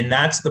And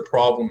that's the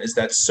problem, is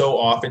that so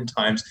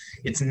oftentimes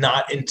it's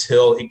not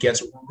until it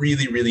gets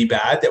really, really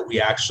bad that we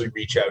actually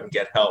reach out and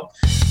get help.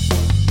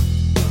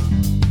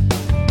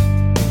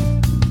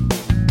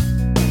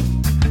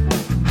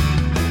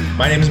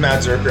 My name is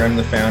Matt Zerker. I'm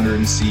the founder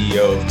and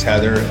CEO of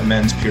Tether, a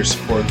men's peer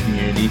support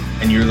community,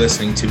 and you're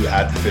listening to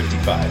At the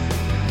 55.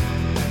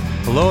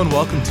 Hello and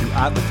welcome to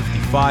At the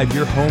 55,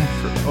 your home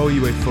for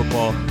OUA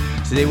football.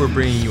 Today we're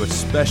bringing you a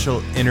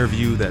special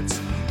interview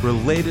that's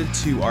related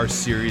to our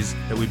series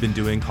that we've been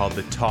doing called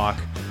The Talk,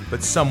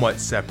 but somewhat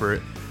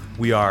separate.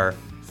 We are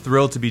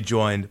thrilled to be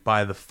joined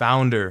by the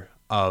founder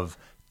of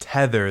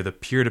Tether, the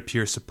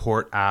peer-to-peer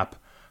support app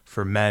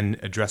for men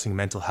addressing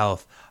mental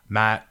health,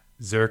 Matt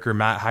Zerker.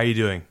 Matt, how are you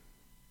doing?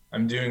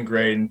 I'm doing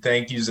great, and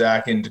thank you,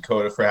 Zach and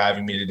Dakota, for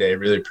having me today. I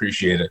really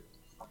appreciate it.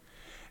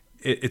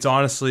 It's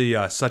honestly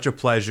such a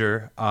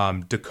pleasure.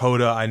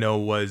 Dakota, I know,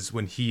 was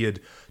when he had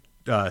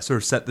sort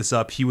of set this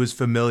up, he was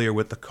familiar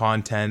with the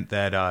content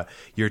that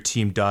your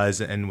team does,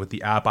 and with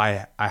the app,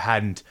 I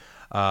hadn't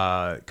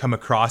come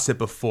across it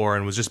before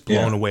and was just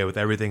blown away with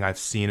everything I've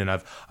seen, and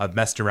I've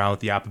messed around with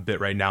the app a bit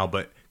right now,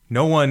 but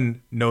no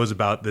one knows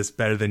about this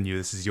better than you.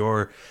 This is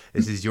your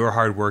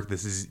hard work.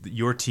 This is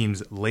your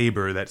team's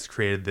labor that's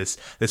created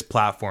this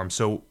platform.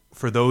 So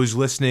for those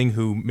listening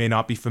who may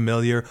not be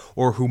familiar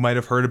or who might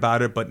have heard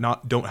about it but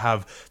don't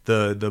have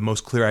the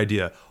most clear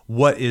idea,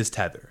 what is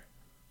Tether?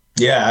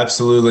 Yeah,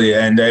 absolutely.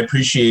 And I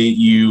appreciate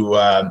you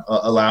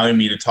allowing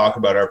me to talk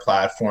about our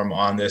platform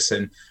on this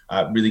and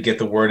really get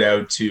the word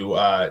out to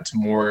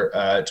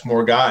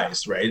more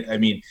guys, right? I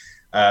mean,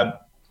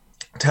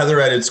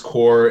 Tether at its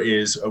core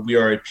is we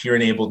are a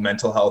peer-enabled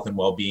mental health and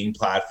well-being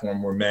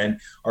platform where men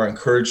are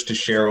encouraged to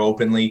share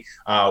openly.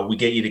 We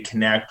get you to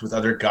connect with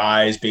other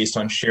guys based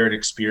on shared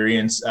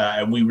experience.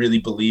 And we really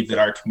believe that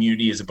our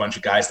community is a bunch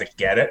of guys that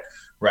get it,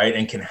 right?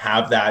 And can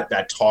have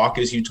that talk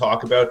as you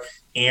talk about.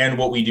 And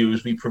what we do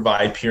is we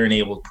provide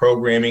peer-enabled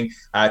programming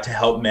to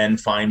help men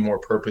find more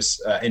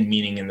purpose and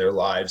meaning in their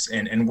lives.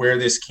 And where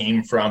this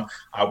came from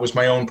was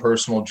my own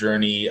personal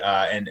journey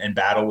and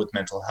battle with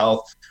mental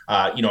health.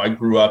 I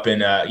grew up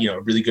in a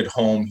really good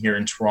home here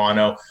in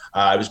Toronto.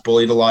 I was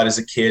bullied a lot as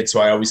a kid, so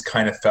I always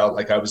kind of felt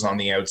like I was on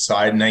the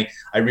outside. And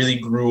I really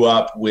grew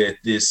up with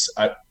this,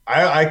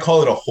 I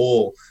call it a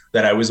hole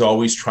that I was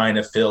always trying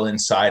to fill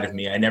inside of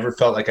me. I never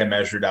felt like I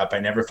measured up. I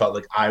never felt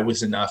like I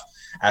was enough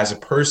as a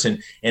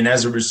person. And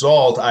as a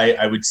result,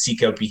 I would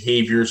seek out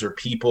behaviors or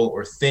people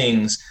or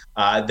things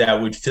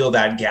that would fill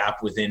that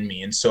gap within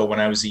me. And so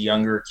when I was a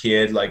younger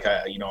kid, like,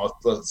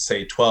 let's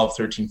say 12,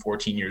 13,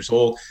 14 years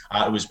old,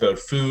 it was about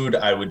food.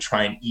 I would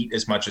try and eat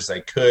as much as I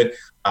could.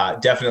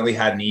 Definitely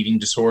had an eating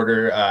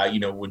disorder,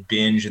 would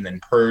binge and then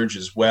purge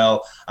as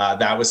well.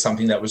 That was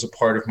something that was a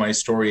part of my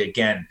story.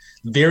 Again,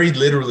 very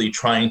literally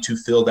trying to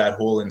fill that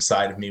hole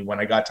inside of me. When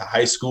I got to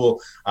high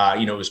school,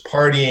 it was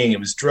partying, it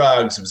was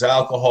drugs, it was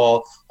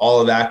alcohol, all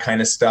of that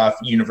kind of stuff.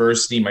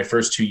 University, my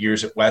first 2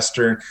 years at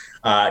Western,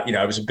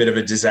 I was a bit of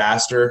a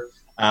disaster.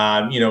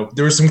 There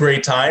were some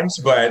great times,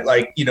 but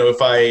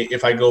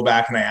if I go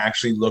back and I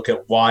actually look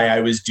at why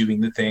I was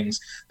doing the things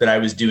that I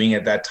was doing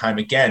at that time,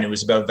 again, it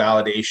was about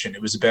validation.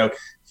 It was about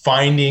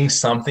finding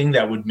something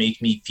that would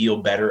make me feel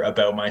better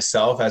about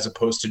myself as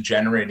opposed to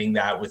generating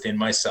that within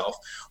myself.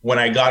 When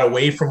I got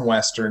away from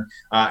Western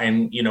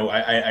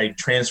I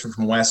transferred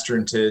from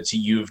Western to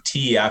U of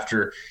T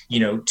after,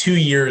 2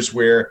 years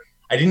where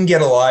I didn't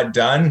get a lot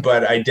done,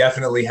 but I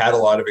definitely had a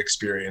lot of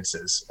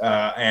experiences.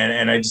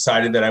 And I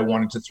decided that I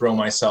wanted to throw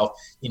myself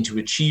into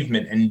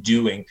achievement and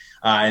doing.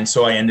 And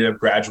so I ended up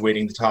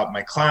graduating the top of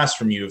my class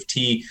from U of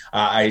T.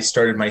 I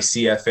started my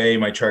CFA,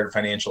 my Chartered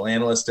Financial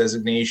Analyst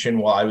designation,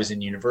 while I was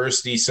in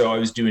university. So I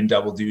was doing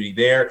double duty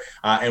there.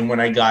 And when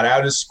I got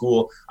out of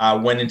school,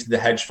 went into the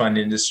hedge fund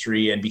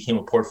industry and became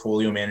a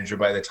portfolio manager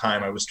by the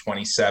time I was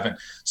 27.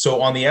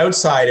 So on the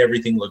outside,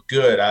 everything looked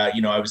good.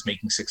 I was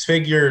making six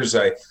figures.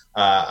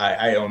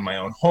 I own my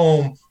own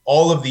home,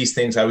 all of these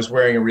things. I was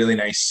wearing a really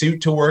nice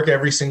suit to work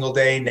every single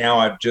day. Now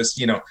I've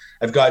just,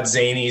 I've got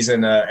Zanies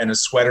and a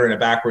sweater and a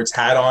backwards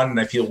hat on, and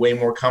I feel way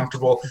more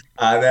comfortable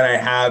than I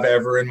have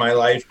ever in my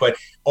life. But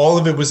all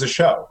of it was a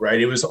show,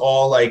 right? It was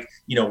all like,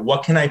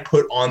 what can I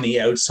put on the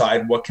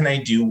outside? What can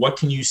I do? What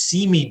can you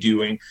see me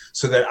doing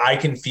so that I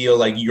can feel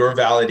like you're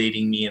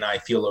validating me and I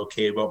feel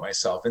okay about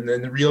myself? And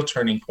then the real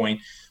turning point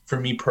for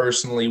me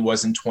personally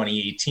was in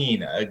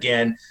 2018.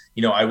 Again,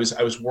 I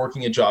was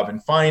working a job in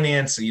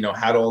finance,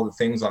 had all the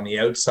things on the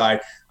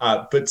outside,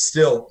 but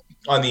still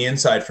on the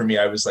inside for me,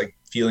 I was like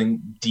feeling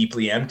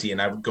deeply empty.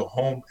 And I would go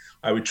home,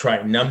 I would try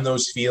and numb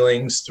those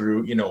feelings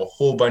through, a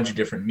whole bunch of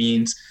different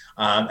means.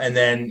 And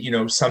then,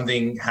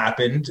 something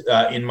happened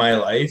in my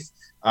life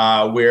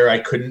where I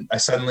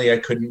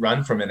couldn't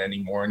run from it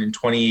anymore. And in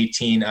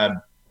 2018, I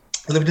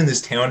lived in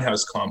this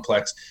townhouse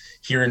complex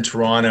here in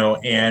Toronto,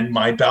 and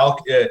my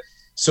balcony.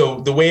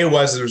 So the way it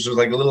was, there was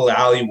like a little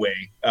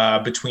alleyway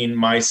between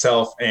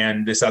myself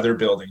and this other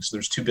building. So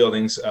there's two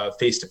buildings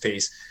face to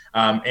face.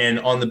 And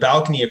on the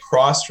balcony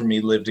across from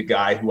me lived a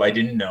guy who I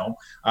didn't know,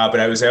 but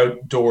I was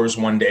outdoors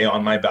one day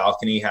on my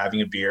balcony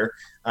having a beer.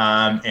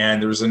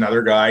 And there was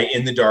another guy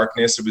in the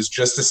darkness. It was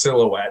just a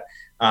silhouette.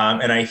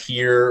 And I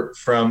hear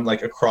from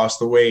like across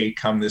the way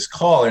come this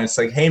call, and it's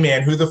like, "Hey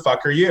man, who the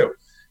fuck are you?"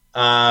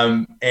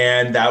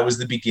 And that was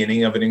the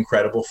beginning of an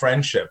incredible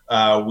friendship.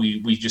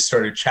 We just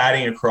started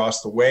chatting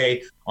across the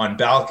way on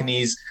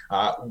balconies.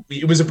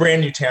 It was a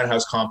brand new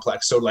townhouse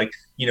complex, so like,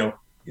 you know,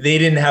 they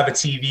didn't have a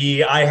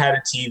TV. I had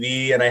a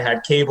TV and I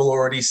had cable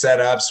already set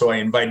up. So I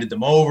invited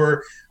them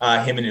over,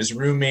 him and his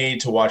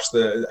roommate, to watch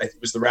it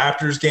was the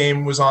Raptors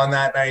game was on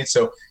that night.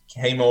 So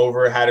came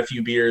over, had a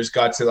few beers,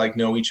 got to like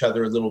know each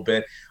other a little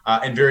bit.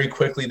 And very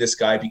quickly, this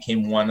guy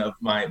became one of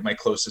my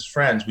closest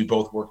friends. We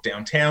both worked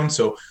downtown.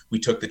 So we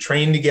took the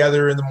train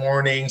together in the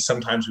morning.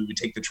 Sometimes we would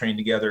take the train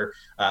together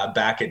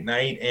back at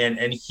night.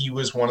 And he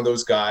was one of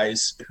those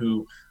guys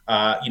who,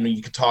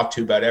 you could talk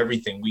to about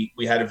everything.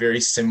 We had a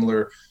very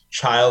similar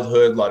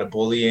childhood, a lot of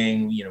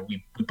bullying.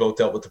 We both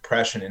dealt with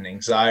depression and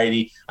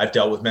anxiety. I've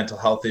dealt with mental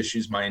health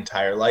issues my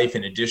entire life,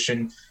 in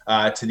addition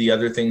to the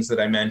other things that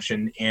I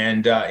mentioned.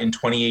 And in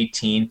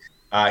 2018,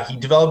 he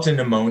developed a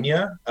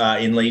pneumonia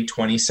in late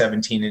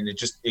 2017, and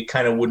it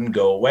kind of wouldn't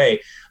go away.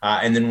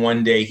 And then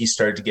one day he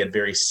started to get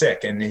very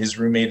sick, and his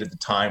roommate at the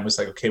time was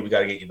like, "Okay, we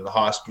got to get you to the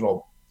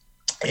hospital."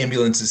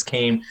 Ambulances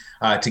came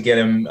to get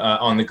him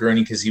on the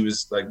gurney because he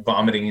was like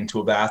vomiting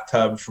into a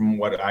bathtub, from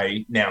what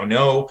I now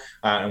know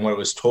and what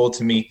was told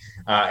to me.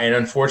 And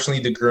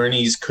unfortunately, the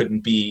gurneys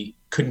couldn't be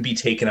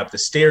taken up the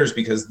stairs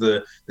because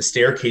the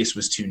staircase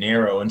was too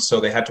narrow, and so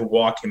they had to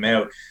walk him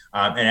out.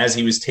 And as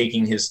he was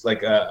taking his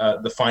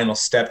the final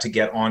step to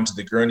get onto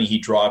the gurney, he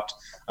dropped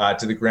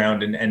to the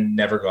ground and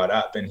never got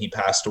up, and he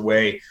passed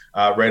away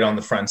right on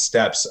the front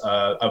steps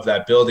of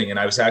that building. And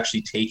I was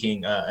actually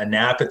taking a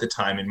nap at the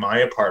time in my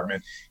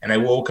apartment, and I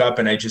woke up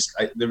and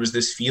there was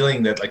this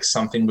feeling that like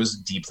something was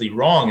deeply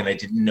wrong, and I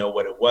didn't know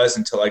what it was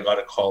until I got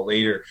a call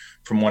later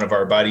from one of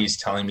our buddies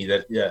telling me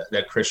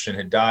that Christian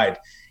had died.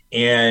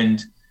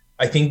 And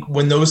I think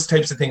when those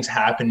types of things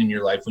happen in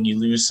your life, when you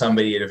lose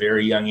somebody at a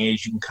very young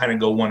age, you can kind of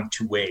go one of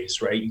two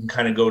ways, right? You can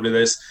kind of go to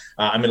this,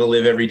 I'm going to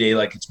live every day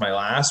like it's my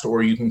last,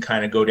 or you can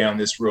kind of go down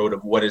this road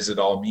of what does it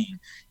all mean?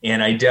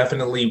 And I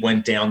definitely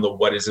went down the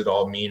what does it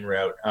all mean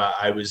route.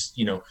 I was,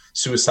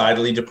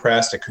 suicidally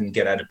depressed. I couldn't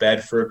get out of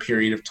bed for a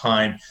period of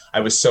time.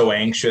 I was so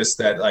anxious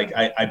that like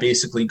I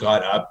basically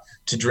got up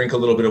to drink a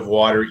little bit of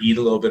water, eat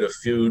a little bit of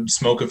food,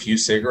 smoke a few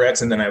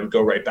cigarettes, and then I would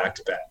go right back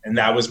to bed. And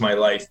that was my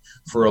life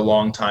for a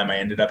long time. I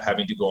ended up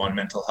having to go on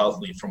mental health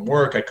leave from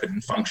work. I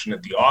couldn't function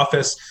at the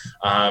office.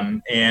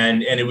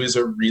 And it was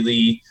a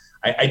really,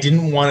 I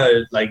didn't want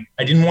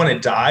to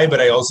die, but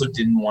I also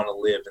didn't want to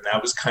live. And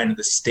that was kind of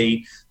the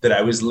state that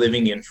I was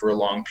living in for a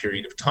long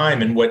period of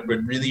time. And what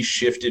really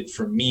shifted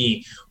for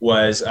me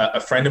was a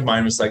friend of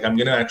mine was like, "I'm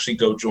going to actually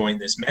go join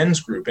this men's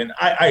group." And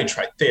I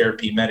tried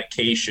therapy,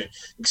 medication,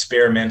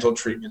 experimental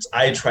treatments.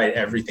 I tried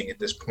everything at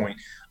this point.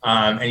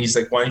 And he's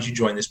like, "Why don't you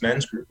join this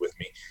men's group with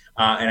me?"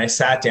 And I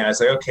sat down. I was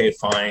like, "Okay,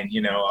 fine.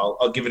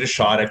 I'll give it a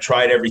shot. I've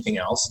tried everything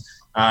else."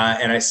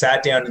 And I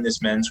sat down in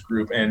this men's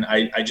group, and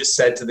I just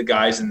said to the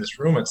guys in this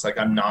room, it's like,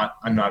 I'm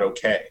not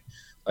okay.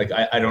 Like,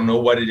 I don't know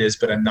what it is,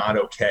 but I'm not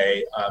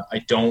okay. I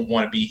don't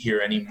want to be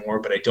here anymore,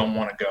 but I don't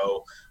want to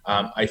go.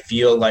 I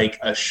feel like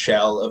a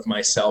shell of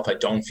myself. I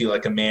don't feel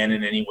like a man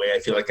in any way. I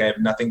feel like I have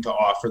nothing to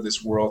offer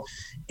this world.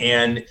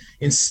 And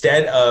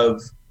instead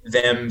of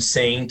them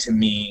saying to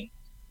me,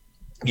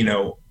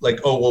 like,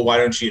 "Oh, well, why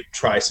don't you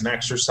try some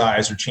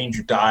exercise or change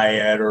your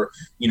diet or,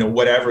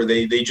 whatever."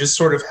 They just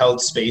sort of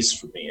held space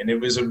for me. And it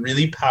was a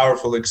really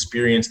powerful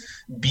experience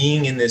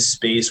being in this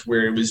space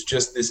where it was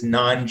just this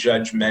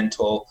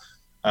non-judgmental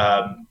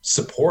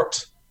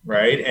support,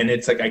 right? And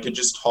it's like I could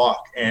just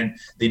talk, and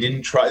they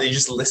didn't try, they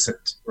just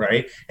listened,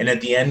 right? And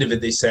at the end of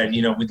it, they said,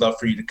 "We'd love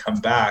for you to come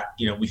back.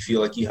 We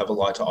feel like you have a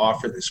lot to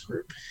offer this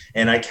group."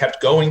 And I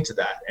kept going to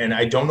that. And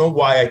I don't know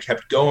why I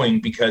kept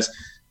going, because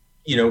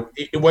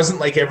it wasn't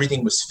like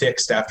everything was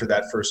fixed after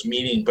that first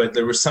meeting, but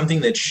there was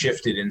something that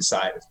shifted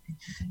inside of me.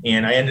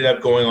 And I ended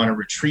up going on a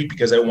retreat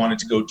because I wanted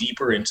to go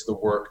deeper into the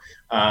work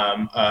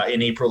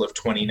in April of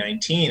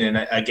 2019. And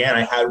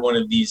I had one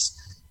of these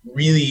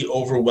really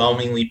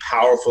overwhelmingly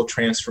powerful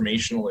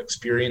transformational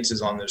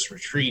experiences on this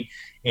retreat.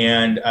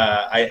 And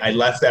I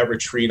left that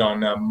retreat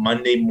on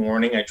Monday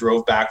morning. I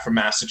drove back from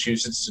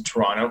Massachusetts to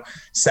Toronto,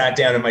 sat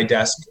down at my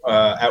desk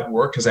at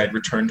work because I had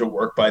returned to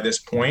work by this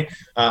point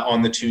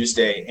on the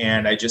Tuesday.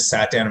 And I just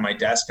sat down at my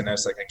desk and I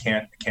was like, I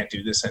can't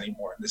do this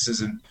anymore.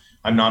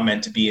 I'm not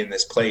meant to be in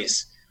this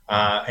place.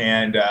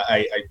 And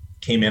I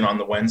came in on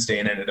the Wednesday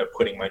and ended up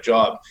quitting my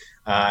job.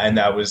 And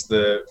that was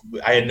I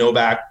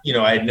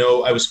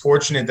was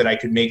fortunate that I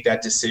could make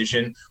that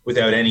decision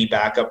without any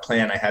backup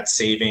plan. I had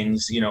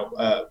savings,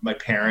 my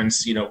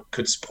parents,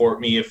 could support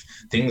me if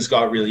things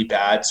got really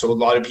bad. So a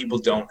lot of people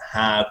don't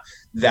have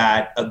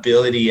that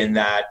ability and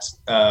that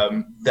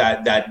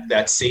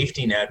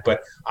safety net,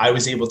 but I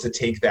was able to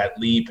take that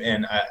leap,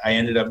 and I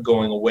ended up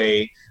going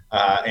away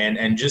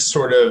and just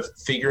sort of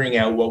figuring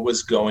out what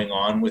was going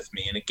on with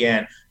me. And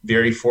again,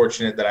 very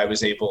fortunate that I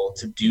was able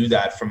to do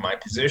that from my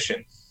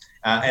position.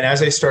 And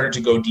as I started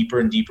to go deeper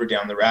and deeper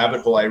down the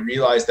rabbit hole, I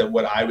realized that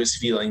what I was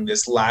feeling,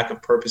 this lack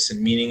of purpose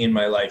and meaning in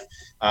my life,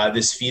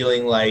 this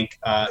feeling like,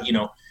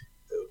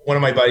 one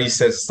of my buddies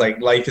says it's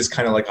like life is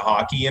kind of like a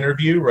hockey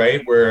interview,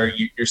 right? Where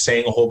you're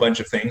saying a whole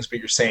bunch of things, but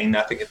you're saying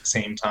nothing at the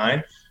same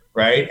time.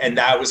 Right. And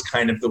that was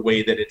kind of the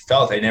way that it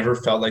felt. I never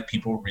felt like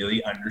people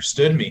really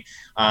understood me.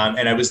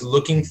 And I was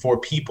looking for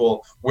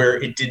people where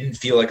it didn't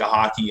feel like a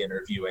hockey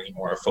interview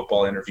anymore, a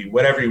football interview,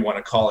 whatever you want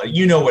to call it.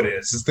 You know what it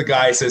is. It's the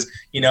guy says,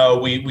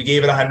 we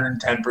gave it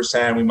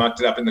 110%. We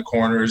mucked it up in the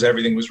corners.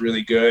 Everything was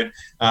really good.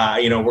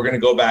 We're going to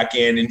go back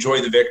in,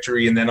 enjoy the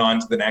victory, and then on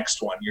to the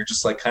next one. You're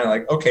just like, kind of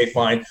like, okay,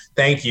 fine.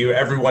 Thank you.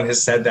 Everyone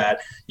has said that,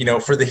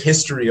 for the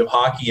history of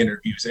hockey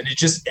interviews. And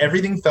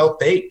everything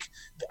felt fake.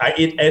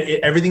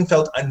 Everything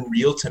felt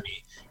unreal to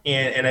me.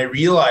 And I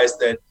realized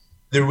that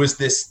there was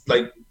this,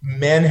 like,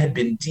 men had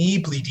been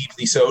deeply,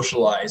 deeply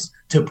socialized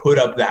to put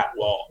up that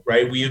wall,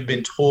 right? We have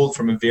been told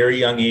from a very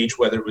young age,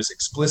 whether it was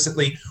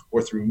explicitly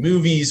or through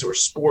movies or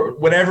sport,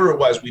 whatever it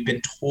was, we've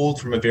been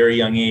told from a very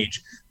young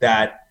age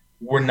that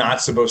we're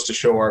not supposed to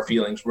show our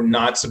feelings. We're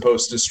not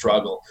supposed to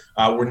struggle.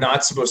 We're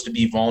not supposed to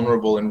be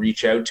vulnerable and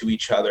reach out to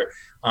each other.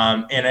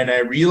 And I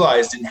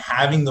realized in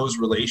having those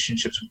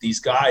relationships with these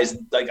guys,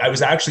 like, I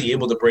was actually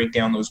able to break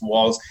down those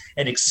walls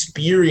and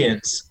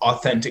experience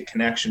authentic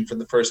connection for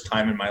the first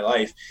time in my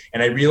life.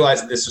 And I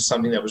realized that this was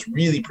something that was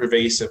really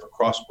pervasive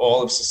across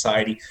all of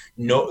society.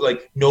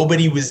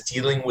 Nobody was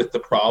dealing with the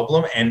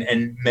problem,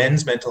 and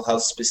men's mental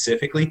health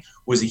specifically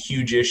was a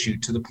huge issue,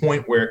 to the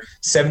point where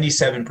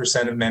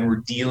 77% of men were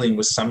dealing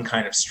with some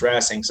kind of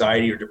stress,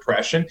 anxiety, or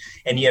depression.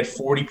 And yet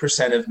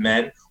 40% of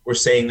men were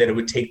saying that it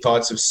would take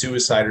thoughts of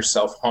suicide or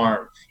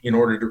self-harm in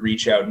order to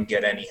reach out and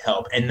get any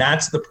help. And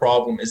that's the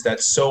problem, is that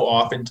so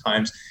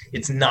oftentimes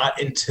it's not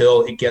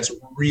until it gets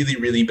really,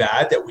 really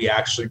bad that we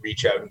actually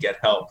reach out and get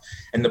help.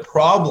 And the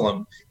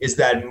problem is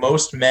that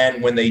most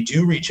men, when they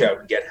do reach out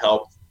and get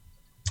help,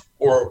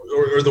 or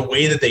the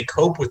way that they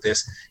cope with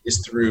this is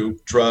through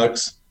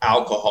drugs,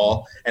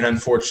 alcohol, and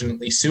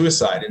unfortunately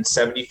suicide. And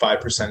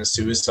 75% of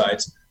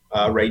suicides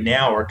right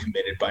now are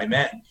committed by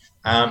men.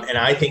 And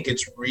I think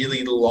it's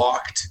really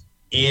locked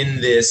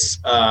in this.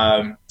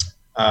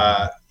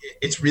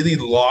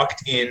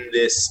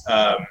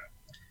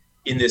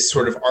 In this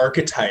sort of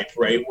archetype,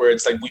 right, where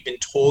it's like we've been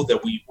told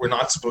that we're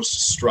not supposed to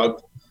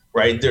struggle,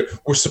 right?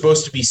 We're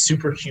supposed to be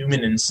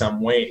superhuman in some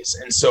ways.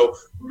 And so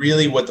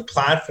really what the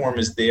platform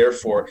is there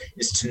for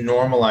is to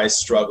normalize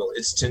struggle.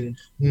 It's to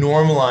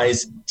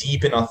normalize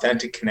deep and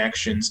authentic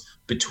connections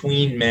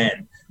between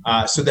men,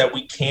 so that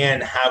we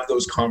can have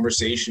those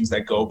conversations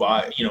that go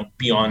by,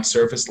 beyond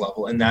surface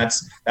level. And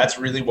that's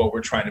really what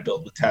we're trying to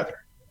build with Tether.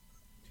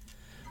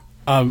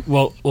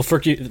 Well,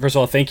 first of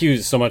all, thank you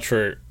so much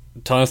for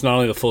telling us not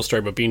only the full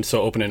story, but being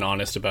so open and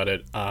honest about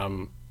it.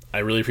 I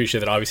really appreciate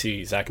that.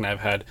 Obviously, Zach and I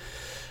have had,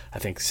 I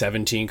think,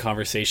 17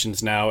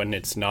 conversations now, and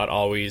it's not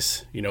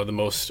always, the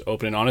most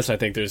open and honest. I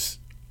think there's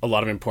a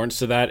lot of importance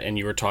to that. And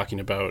you were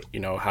talking about,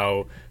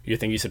 how you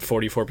said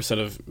 44%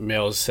 of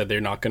males said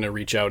they're not going to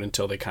reach out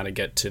until they kind of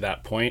get to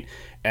that point.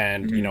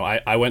 And,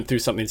 mm-hmm. I went through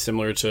something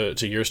similar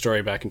to your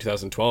story back in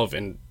 2012,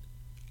 and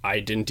I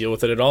didn't deal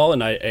with it at all.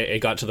 And I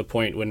got to the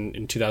point when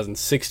in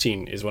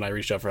 2016 is when I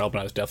reached out for help,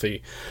 and I was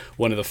definitely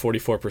one of the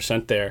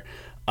 44% there.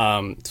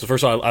 So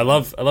first of all, I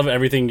love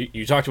everything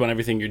you talked about,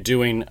 everything you're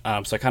doing.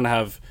 So I kind of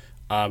have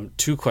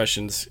two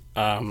questions,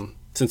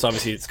 since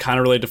obviously it's kind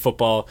of related to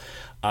football.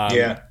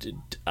 The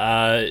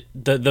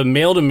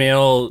male to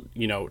male,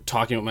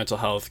 talking about mental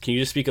health. Can you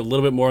just speak a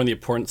little bit more on the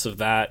importance of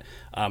that?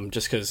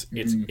 Just because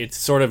it's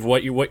sort of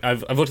what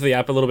I've looked at the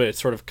app a little bit.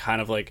 It's sort of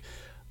kind of like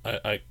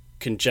a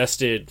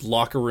congested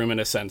locker room in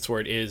a sense,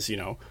 where it is,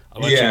 a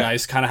bunch of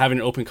guys kind of having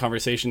an open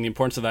conversation, the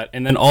importance of that.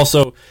 And then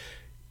also,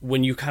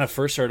 when you kind of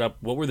first started up,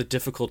 what were the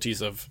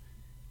difficulties of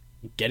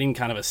getting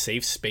kind of a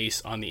safe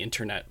space on the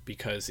internet?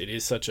 Because it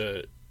is such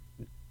a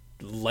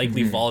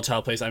likely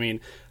volatile place. I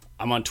mean,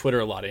 I'm on Twitter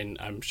a lot, and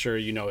I'm sure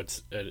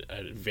it's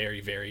a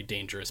very, very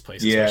dangerous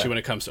place, especially when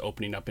it comes to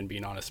opening up and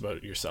being honest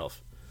about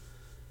yourself.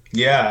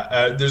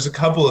 Yeah, there's a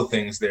couple of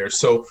things there.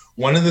 So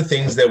one of the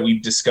things that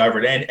we've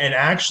discovered, and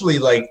actually,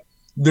 like,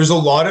 there's a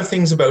lot of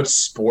things about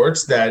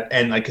sports that,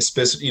 and like,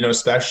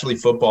 especially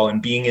football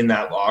and being in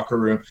that locker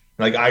room.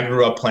 Like, I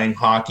grew up playing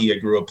hockey. I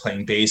grew up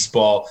playing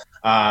baseball.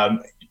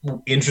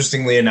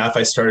 Interestingly enough,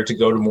 I started to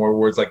go to more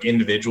towards like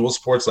individual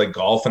sports like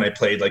golf, and I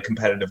played like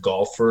competitive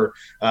golf for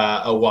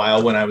a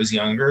while when I was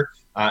younger.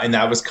 And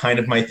that was kind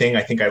of my thing.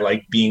 I think I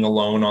liked being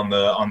alone on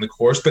the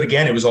course, but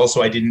again, it was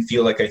also, I didn't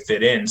feel like I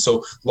fit in.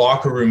 So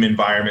locker room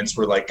environments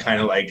were like, kind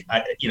of like,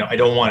 I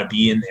don't want to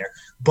be in there.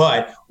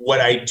 But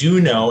what I do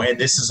know, and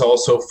this is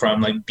also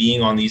from like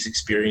being on these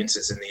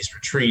experiences and these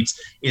retreats,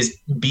 is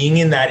being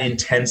in that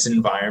intense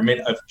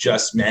environment of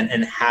just men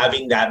and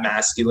having that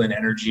masculine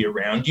energy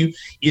around you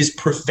is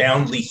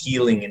profoundly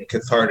healing and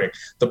cathartic.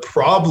 The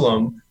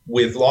problem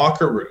with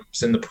locker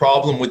rooms and the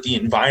problem with the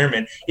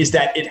environment is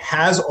that it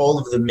has all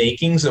of the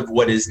makings of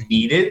what is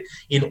needed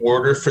in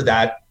order for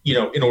that,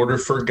 in order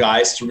for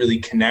guys to really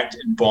connect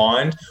and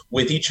bond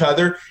with each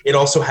other. It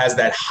also has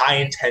that high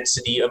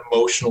intensity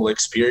emotional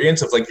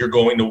experience of like you're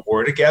going to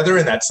war together.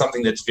 And that's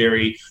something that's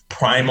very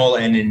primal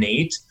and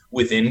innate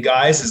within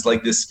guys, is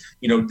like this,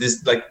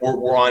 this, like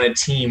we're on a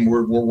team,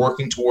 we're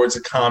working towards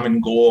a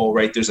common goal,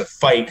 right? There's a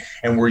fight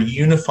and we're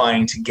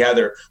unifying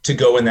together to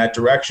go in that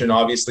direction.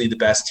 Obviously the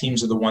best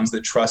teams are the ones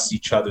that trust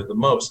each other the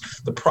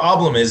most. The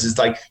problem is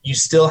like you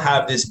still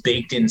have this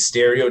baked in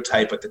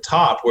stereotype at the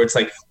top where it's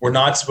like we're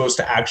not supposed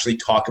to actually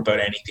talk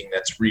about anything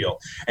that's real.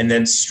 And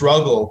then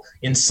struggle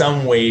in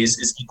some ways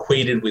is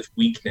equated with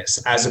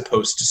weakness as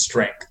opposed to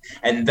strength.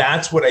 And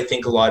that's what I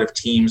think a lot of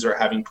teams are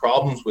having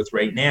problems with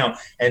right now.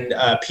 And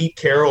Pete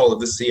Carroll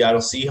of the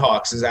Seattle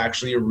Seahawks is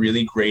actually a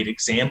really great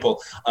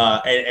example.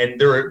 And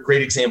they're a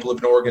great example of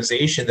an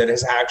organization that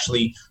has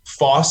actually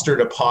fostered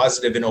a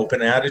positive and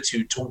open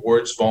attitude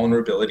towards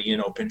vulnerability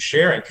and open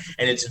sharing.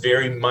 And it's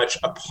very much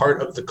a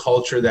part of the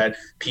culture that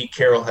Pete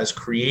Carroll has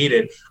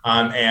created.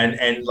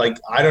 And like,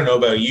 I don't know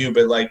about you,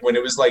 but like when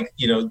it was like,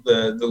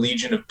 the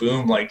Legion of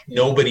Boom, like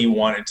nobody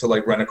wanted to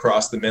like run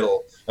across the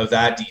middle of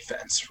that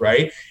defense,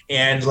 right?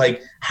 And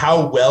like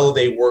how well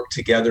they work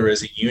together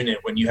as a unit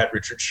when you had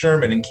Richard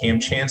Sherman and Cam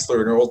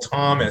Chancellor and Earl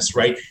Thomas,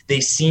 right?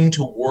 They seem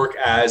to work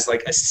as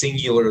like a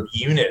singular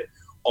unit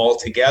all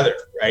together,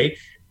 right?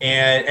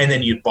 And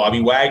then you had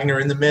Bobby Wagner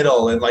in the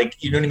middle, and like,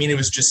 you know what I mean? It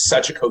was just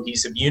such a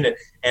cohesive unit.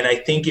 And I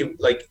think it,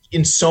 like,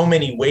 in so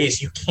many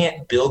ways, you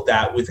can't build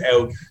that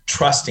without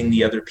trusting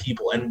the other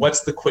people. And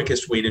what's the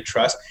quickest way to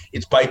trust?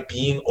 It's by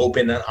being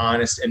open and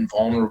honest and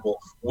vulnerable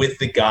with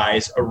the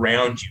guys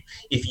around you.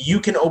 If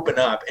you can open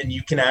up and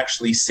you can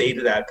actually say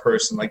to that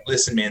person, like,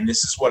 listen, man,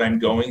 this is what I'm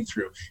going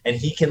through. And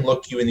he can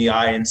look you in the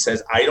eye and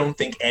says, I don't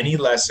think any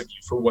less of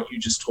you for what you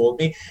just told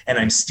me, and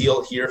I'm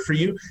still here for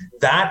you.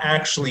 That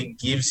actually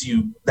gives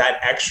you that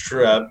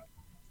extra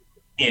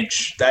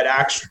inch, that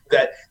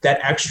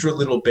extra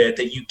little bit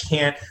that you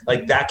can't,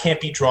 like, that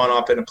can't be drawn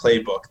up in a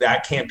playbook,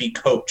 that can't be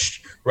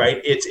coached, right?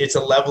 It's a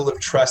level of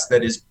trust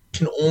that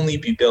can only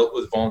be built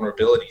with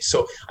vulnerability.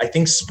 So I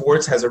think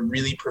sports has a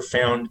really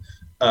profound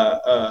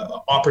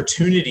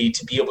opportunity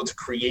to be able to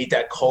create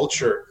that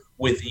culture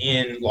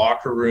within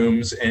locker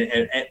rooms,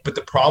 but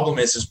the problem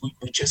is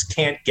we just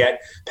can't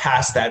get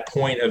past that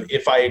point of,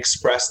 if I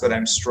express that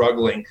I'm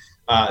struggling,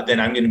 then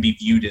I'm going to be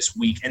viewed as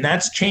weak. And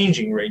that's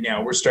changing right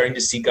now. We're starting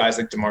to see guys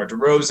like DeMar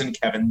DeRozan,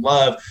 Kevin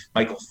Love,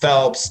 Michael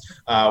Phelps.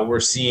 We're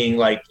seeing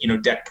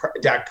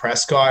Dak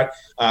Prescott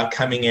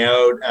coming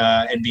out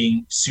and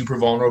being super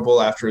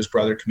vulnerable after his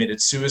brother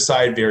committed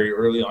suicide very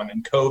early on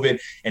in COVID,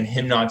 and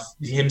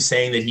him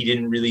saying that he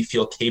didn't really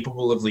feel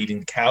capable of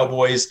leading the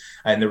Cowboys.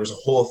 And there was a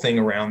whole thing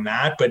around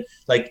that. But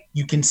like,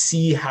 you can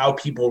see how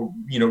people,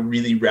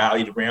 really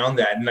rallied around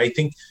that. And I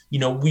think,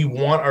 we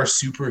want our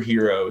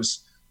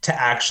superheroes to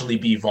actually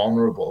be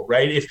vulnerable,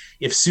 right?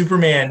 If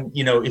Superman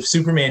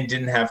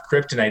didn't have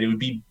kryptonite, it would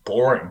be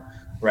boring,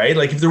 right?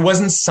 Like, if there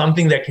wasn't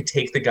something that could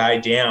take the guy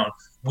down,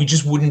 we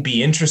just wouldn't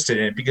be interested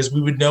in it, because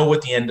we would know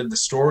what the end of the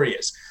story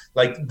is.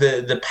 Like,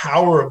 the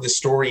power of the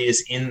story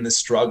is in the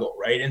struggle,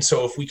 right? And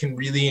so if we can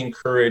really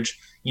encourage,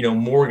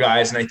 more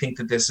guys, and I think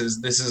that this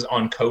is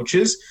on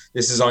coaches,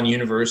 this is on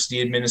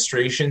university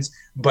administrations,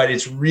 but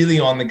it's really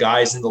on the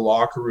guys in the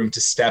locker room to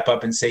step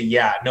up and say,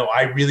 yeah, no,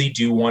 I really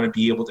do want to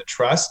be able to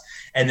trust.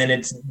 And then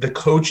it's the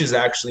coaches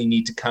actually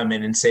need to come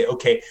in and say,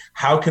 okay,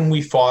 how can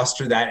we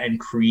foster that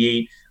and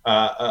create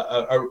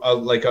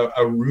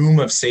a room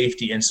of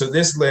safety? And so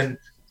this, Lynn,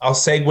 I'll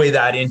segue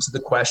that into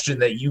the question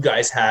that you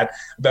guys had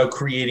about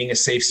creating a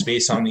safe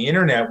space on the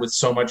internet with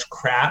so much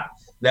crap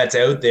that's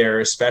out there,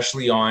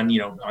 especially on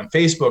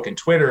Facebook and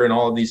Twitter and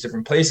all of these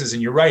different places.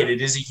 And you're right,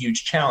 it is a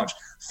huge challenge.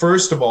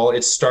 First of all,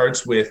 it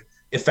starts with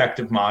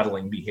effective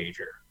modeling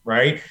behavior,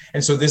 right?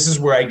 And so this is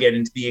where I get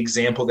into the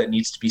example that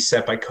needs to be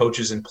set by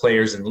coaches and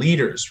players and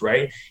leaders,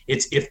 right?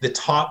 It's if the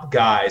top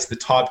guys, the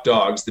top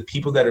dogs, the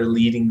people that are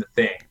leading the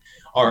thing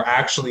are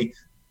actually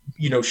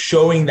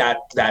showing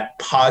that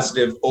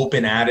positive,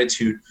 open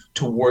attitude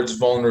towards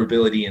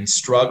vulnerability and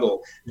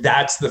struggle,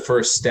 that's the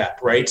first step,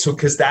 right? So,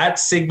 because that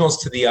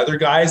signals to the other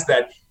guys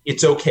that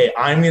it's okay.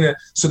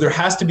 So there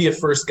has to be a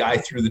first guy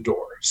through the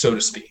door, so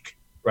to speak,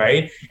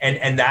 right?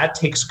 And that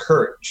takes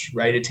courage,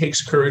 right? It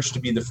takes courage to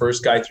be the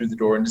first guy through the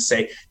door and to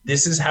say,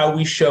 this is how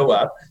we show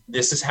up,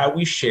 this is how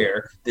we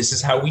share, this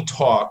is how we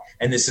talk,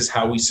 and this is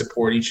how we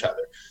support each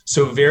other.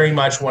 So very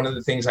much one of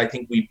the things I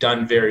think we've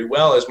done very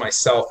well is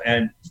myself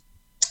and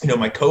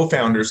my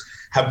co-founders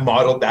have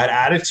modeled that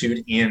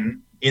attitude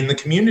in the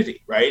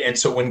community, right? And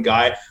so when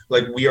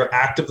we are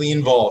actively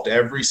involved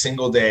every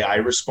single day, I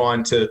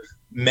respond to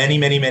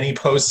many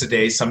posts a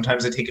day.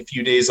 Sometimes I take a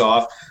few days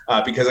off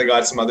because I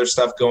got some other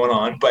stuff going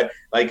on. But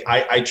like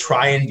I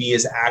try and be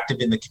as active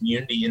in the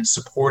community and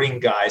supporting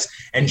guys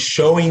and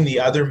showing the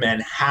other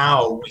men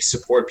how we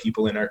support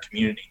people in our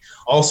community.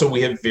 Also,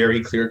 we have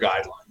very clear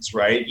guidelines,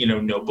 right?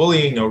 No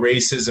bullying, no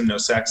racism, no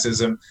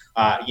sexism,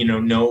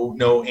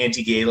 no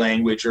anti-gay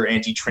language or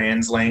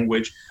anti-trans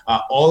language.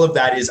 All of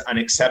that is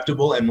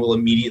unacceptable and will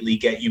immediately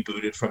get you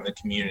booted from the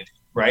community,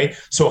 right?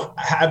 So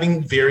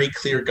having very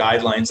clear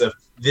guidelines of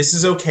this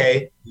is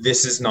okay,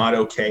 this is not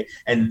okay,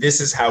 and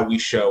this is how we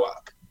show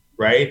up,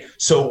 right?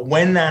 So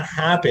when that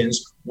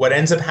happens, what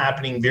ends up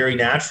happening very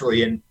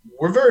naturally, and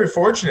we're very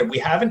fortunate, we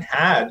haven't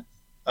had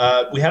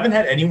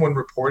anyone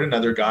report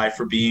another guy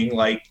for being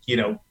like,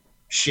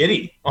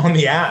 shitty on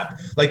the app.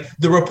 Like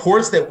the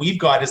reports that we've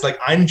got is like,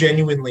 I'm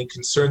genuinely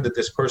concerned that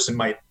this person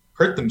might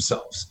hurt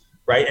themselves,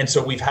 right? And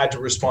so we've had to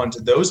respond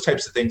to those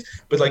types of things.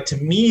 But like, to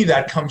me,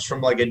 that comes from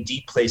like a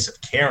deep place of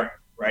caring,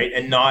 right?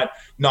 And not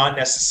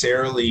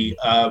necessarily,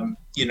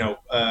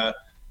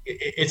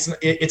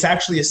 it's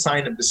actually a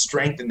sign of the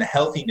strength and the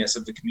healthiness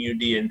of the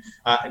community, and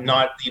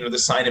not the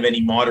sign of any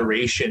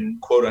moderation,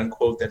 quote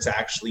unquote, that's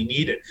actually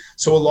needed.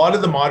 So a lot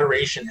of the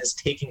moderation has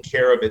taken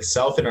care of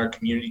itself in our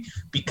community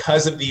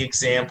because of the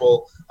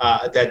example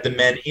that the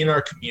men in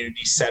our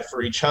community set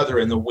for each other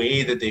and the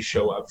way that they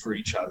show up for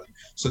each other.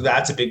 So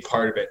that's a big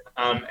part of it.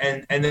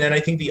 And then I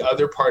think the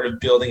other part of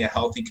building a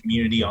healthy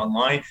community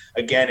online,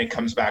 again, it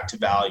comes back to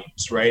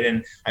values, right?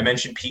 And I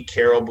mentioned Pete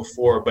Carroll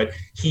before, but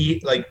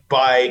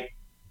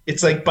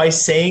it's like by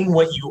saying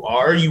what you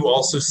are, you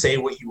also say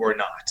what you are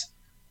not,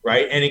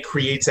 right? And it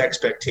creates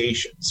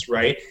expectations,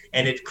 right?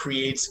 And it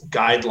creates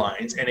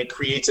guidelines, and it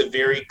creates a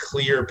very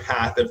clear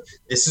path of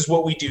this is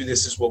what we do,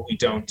 this is what we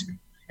don't do.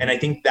 And I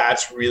think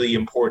that's really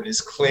important,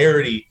 is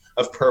clarity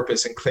of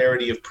purpose and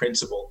clarity of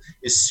principle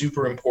is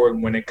super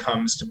important when it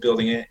comes to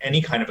building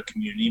any kind of a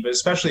community, but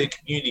especially a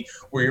community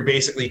where you're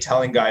basically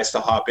telling guys to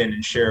hop in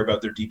and share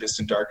about their deepest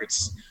and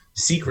darkest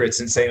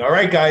secrets and saying, all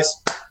right, guys,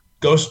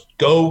 go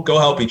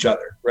help each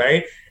other,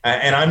 right?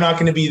 And I'm not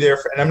going to be there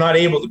and I'm not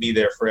able to be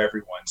there for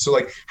everyone. So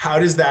like, how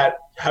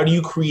do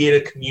you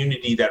create a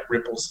community that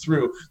ripples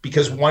through?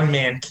 Because one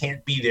man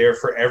can't be there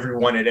for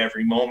everyone at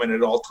every moment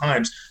at all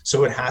times.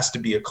 So it has to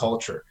be a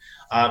culture.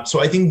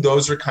 So I think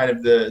those are kind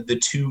of the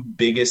two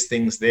biggest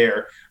things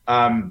there.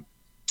 And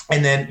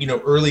then,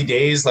 early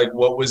days, like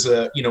what was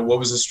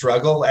a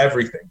struggle?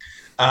 Everything.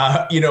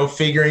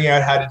 Figuring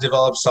out how to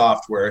develop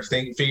software,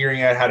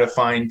 figuring out how to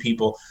find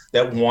people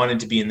that wanted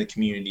to be in the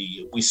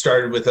community. We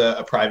started with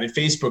a private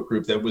Facebook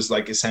group that was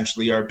like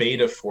essentially our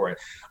beta for it.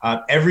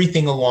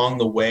 Everything along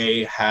the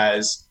way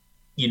has,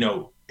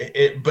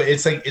 but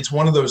it's like, it's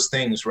one of those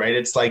things, right?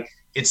 It's like,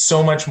 it's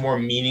so much more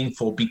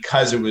meaningful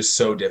because it was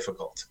so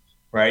difficult,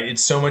 right?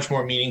 It's so much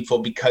more meaningful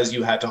because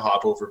you had to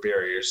hop over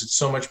barriers. It's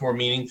so much more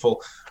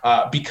meaningful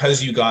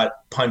because you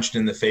got punched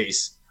in the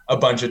face a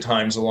bunch of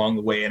times along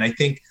the way. And I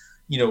think,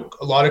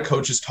 a lot of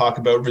coaches talk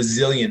about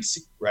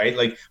resiliency, right?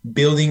 Like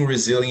building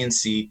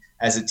resiliency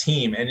as a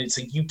team. And it's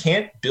like, you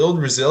can't build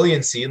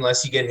resiliency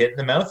unless you get hit in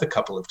the mouth a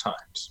couple of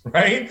times,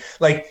 right?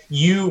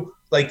 You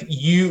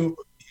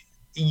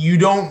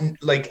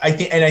don't like, I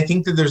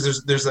think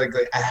that there's like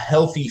a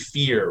healthy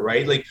fear,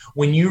 right? Like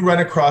when you run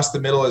across the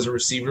middle as a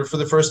receiver for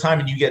the first time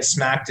and you get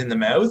smacked in the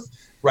mouth,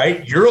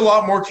 right? You're a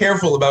lot more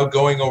careful about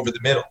going over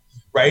the middle.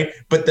 Right.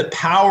 But the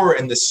power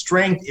and the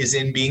strength is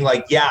in being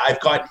like, yeah, I've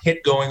gotten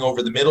hit going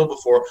over the middle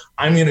before.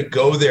 I'm going to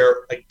go there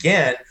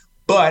again,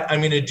 but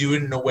I'm going to do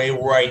it in a way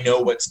where I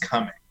know what's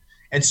coming.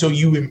 And so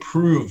you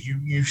improve,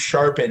 you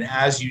sharpen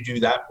as you do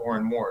that more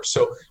and more.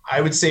 So I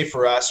would say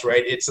for us,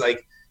 right, it's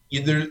like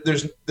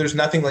there's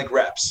nothing like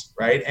reps,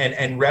 right?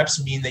 And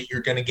reps mean that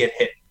you're going to get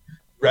hit.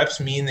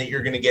 Reps mean that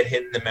you're going to get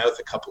hit in the mouth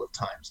a couple of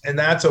times. And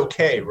that's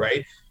okay,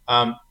 right?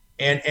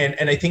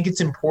 And I think it's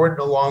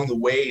important along the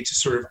way to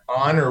sort of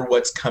honor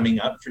what's coming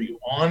up for you,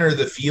 honor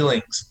the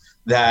feelings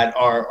that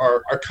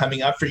are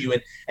coming up for you.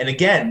 And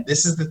again,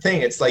 this is the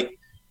thing. It's like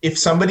if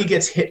somebody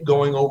gets hit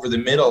going over the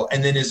middle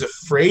and then is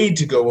afraid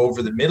to go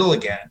over the middle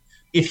again,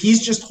 if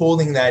he's just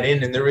holding that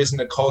in and there isn't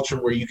a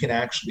culture where you can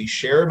actually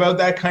share about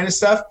that kind of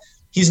stuff,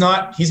 he's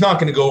not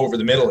going to go over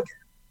the middle again.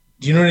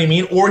 Do you know what I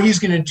mean? Or he's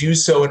going to do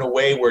so in a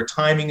way where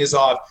timing is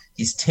off,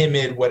 he's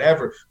timid,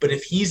 whatever. But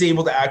if he's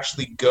able to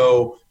actually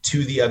go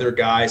to the other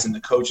guys and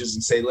the coaches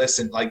and say,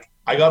 listen, like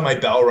I got my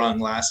bell rung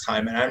last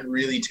time and I'm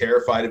really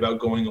terrified about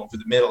going over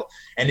the middle.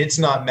 And it's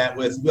not met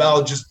with,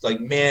 well, just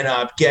like man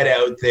up, get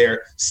out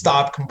there,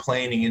 stop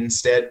complaining.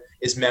 Instead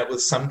is met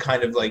with some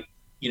kind of like,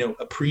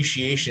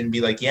 appreciation,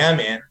 be like, yeah,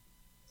 man,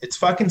 it's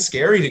fucking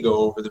scary to go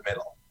over the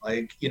middle.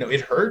 Like,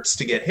 it hurts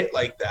to get hit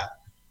like that.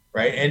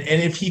 Right.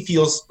 And if he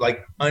feels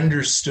like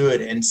understood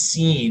and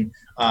seen,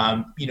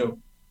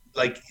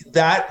 like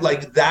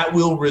that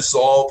will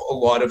resolve a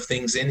lot of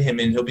things in him.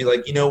 And he'll be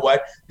like, you know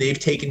what, they've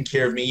taken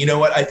care of me. You know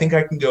what, I think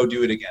I can go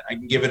do it again. I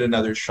can give it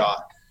another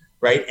shot.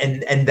 Right.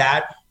 And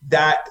that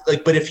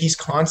like, but if he's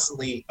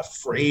constantly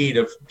afraid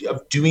of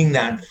doing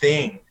that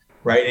thing,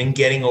 right, and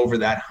getting over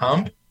that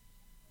hump,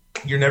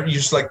 you're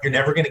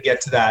never going to get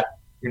to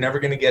you're never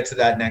going to get to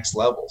that next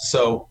level.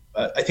 So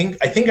I think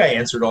I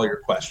answered all your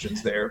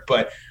questions there,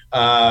 but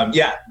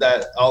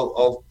that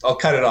I'll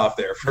cut it off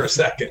there for a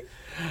second.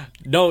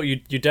 No, you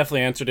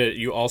definitely answered it.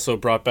 You also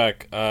brought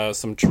back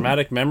some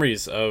traumatic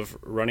memories of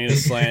running a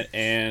slant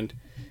and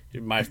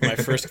my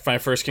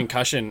first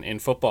concussion in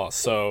football.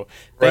 So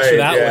thanks for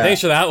that. Yeah.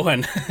 Thanks for that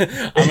one.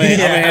 I'm gonna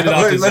hand it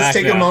off to Zach. Let's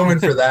take a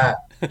moment for that.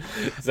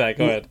 Zach,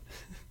 go ahead.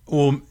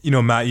 Well,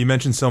 Matt, you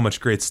mentioned so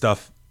much great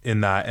stuff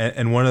in that,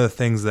 and one of the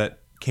things that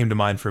came to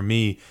mind for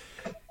me,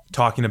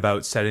 talking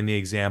about setting the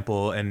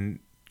example and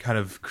kind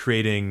of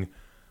creating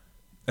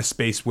a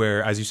space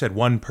where, as you said,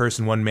 one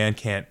man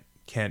can't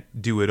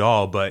do it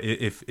all, but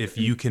if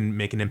you can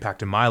make an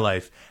impact in my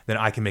life, then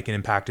I can make an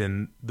impact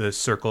in the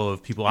circle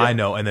of people I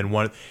know, and then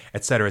one,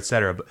 et cetera, et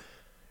cetera. But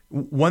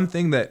one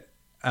thing that,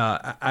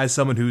 as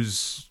someone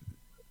who's,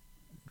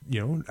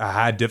 I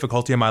had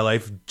difficulty in my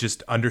life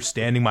just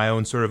understanding my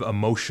own sort of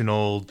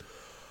emotional,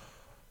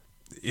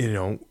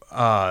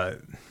 my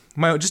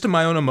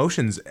own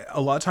emotions.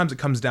 A lot of times it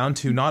comes down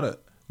to not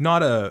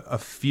a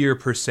fear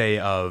per se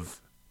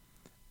of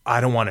I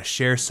don't want to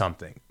share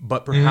something,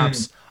 but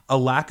perhaps a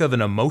lack of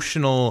an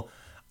emotional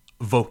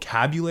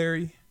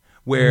vocabulary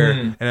where,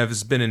 and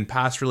I've been in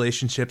past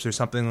relationships or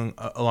something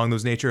along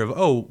those nature of,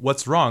 oh,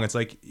 what's wrong? It's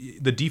like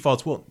the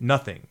default's, well,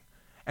 nothing.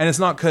 And it's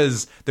not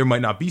because there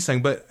might not be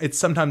something, but it's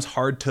sometimes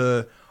hard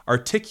to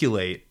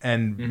articulate.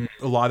 And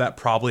a lot of that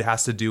probably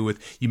has to do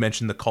with, you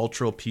mentioned the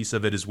cultural piece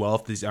of it as well.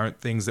 If these aren't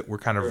things that we're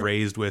kind of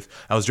raised with.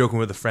 I was joking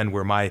with a friend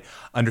where my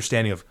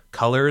understanding of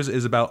colors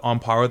is about on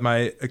par with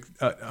my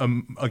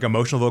like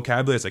emotional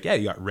vocabulary. It's like, yeah,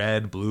 you got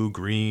red, blue,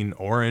 green,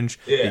 orange.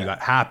 Yeah. You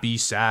got happy,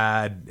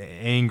 sad,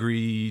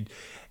 angry,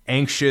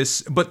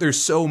 anxious, but there's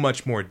so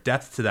much more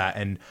depth to that.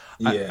 And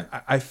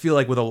I feel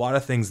like with a lot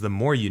of things, the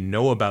more you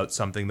know about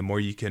something, the more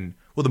you can,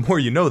 well, the more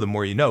you know, the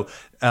more you know.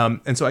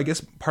 And so I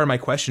guess part of my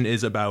question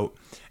is about,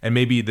 and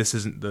maybe this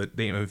isn't the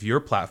name of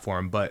your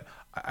platform, but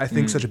I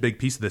think such a big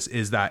piece of this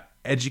is that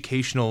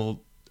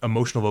educational,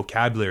 emotional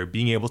vocabulary,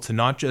 being able to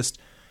not just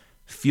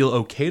feel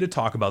okay to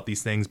talk about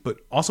these things, but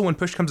also when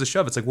push comes to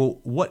shove, it's like, well,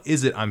 what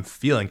is it I'm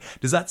feeling?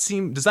 Does that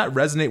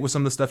resonate with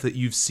some of the stuff that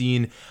you've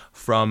seen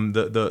from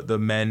the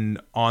men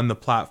on the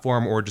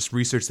platform, or just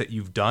research that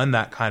you've done,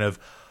 that kind of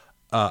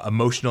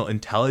emotional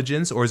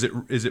intelligence? Or is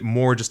it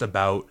more just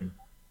about,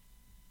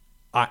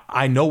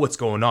 I know what's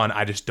going on,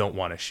 I just don't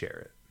want to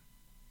share it?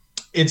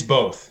 It's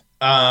both.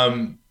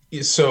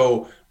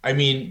 So, I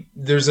mean,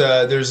 there's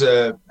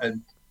a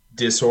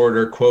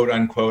disorder, quote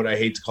unquote. I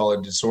hate to call it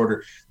a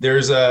disorder.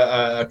 There's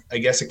I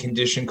guess a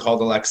condition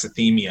called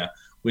alexithymia,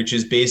 which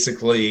is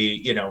basically,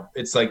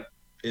 it's like,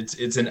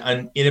 it's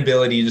an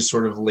inability to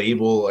sort of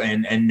label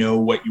and know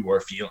what you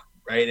are feeling.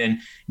 Right. And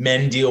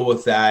men deal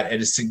with that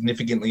at a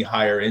significantly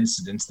higher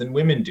incidence than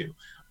women do.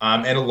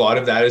 And a lot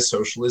of that is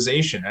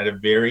socialization. At a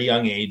very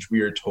young age,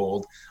 we are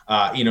told,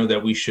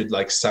 that we should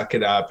like suck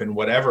it up and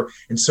whatever.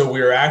 And so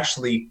we are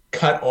actually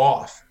cut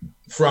off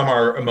from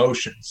our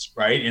emotions,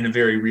 right, in a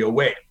very real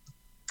way.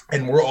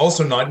 And we're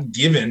also not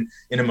given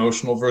an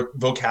emotional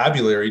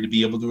vocabulary to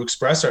be able to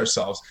express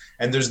ourselves.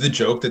 And there's the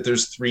joke that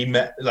there's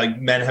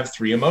men have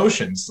three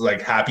emotions,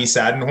 like happy,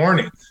 sad, and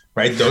horny,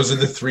 right? Those are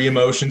the three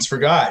emotions for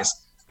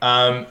guys.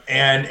 And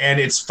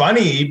it's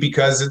funny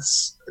because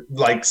it's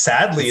like,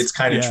 sadly, it's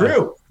kind of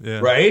true,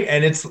 right?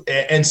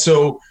 And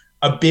so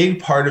a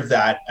big part of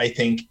that, I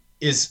think,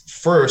 is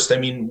first, I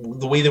mean,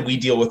 the way that we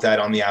deal with that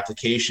on the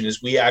application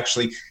is we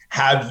actually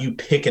have you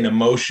pick an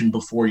emotion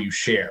before you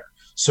share.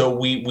 So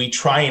we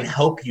try and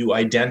help you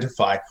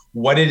identify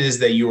what it is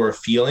that you are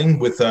feeling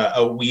with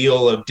a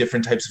wheel of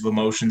different types of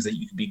emotions that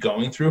you could be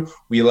going through.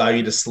 We allow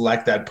you to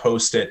select that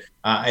Post-it.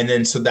 And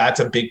then, so that's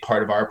a big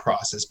part of our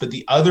process. But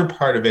the other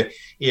part of it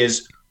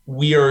is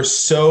we are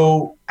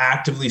so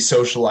actively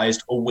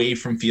socialized away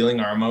from feeling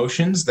our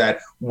emotions that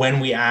when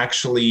we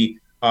actually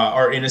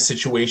are in a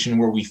situation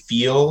where we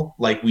feel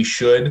like we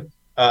should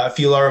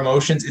feel our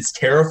emotions, it's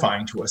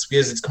terrifying to us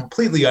because it's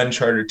completely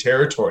uncharted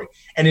territory.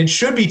 And it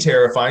should be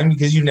terrifying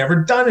because you've never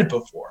done it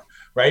before,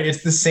 right?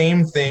 It's the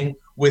same thing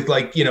with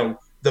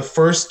the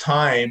first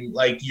time,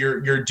 like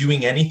you're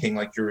doing anything,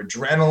 like your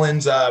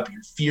adrenaline's up,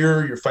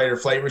 your fight or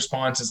flight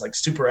response is like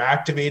super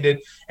activated,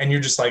 and you're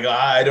just like,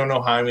 I don't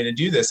know how I'm going to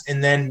do this.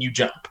 And then you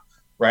jump,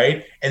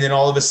 right? And then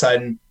all of a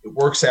sudden it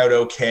works out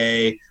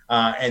okay.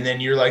 And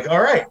then you're like,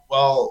 all right,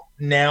 well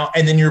now,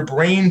 and then your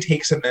brain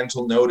takes a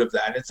mental note of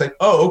that. It's like,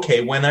 oh,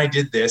 okay, when I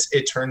did this,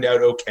 it turned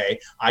out okay.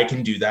 I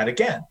can do that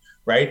again,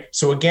 right?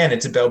 So again,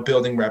 it's about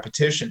building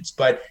repetitions.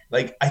 But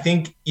like, I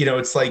think,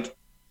 it's like,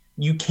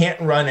 you can't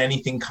run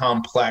anything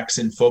complex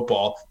in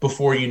football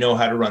before you know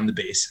how to run the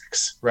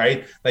basics,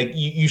 right? Like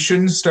you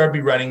shouldn't start be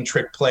running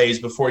trick plays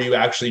before you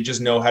actually just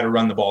know how to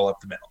run the ball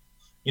up the middle.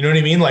 You know what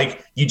I mean?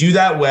 Like you do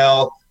that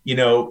well,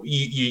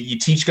 you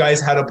teach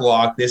guys how to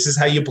block. This is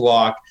how you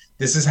block.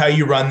 This is how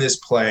you run this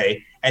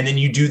play. And then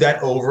you do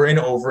that over and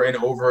over and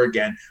over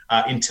again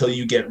until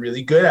you get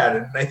really good at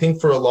it. And I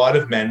think for a lot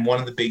of men, one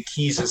of the big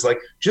keys is like,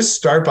 just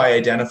start by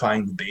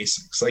identifying the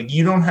basics. Like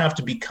you don't have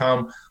to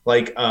become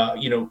like,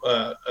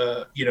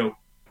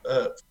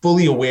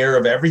 fully aware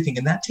of everything.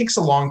 And that takes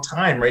a long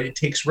time, right? It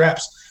takes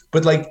reps.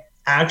 But like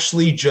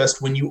actually just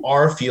when you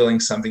are feeling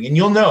something, and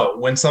you'll know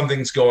when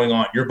something's going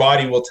on, your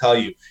body will tell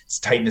you it's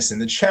tightness in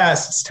the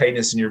chest, it's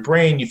tightness in your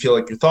brain, you feel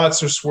like your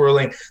thoughts are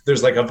swirling,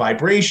 there's like a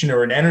vibration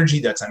or an energy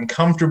that's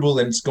uncomfortable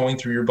and it's going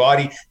through your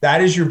body.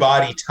 That is your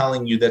body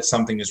telling you that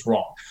something is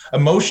wrong.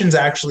 Emotions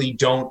actually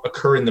don't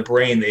occur in the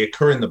brain, they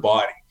occur in the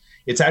body.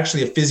 It's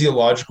actually a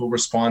physiological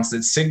response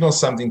that signals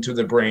something to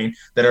the brain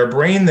that our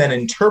brain then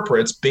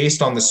interprets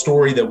based on the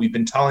story that we've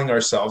been telling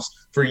ourselves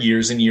for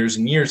years and years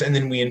and years. And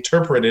then we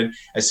interpret it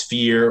as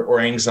fear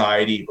or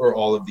anxiety or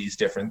all of these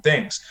different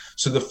things.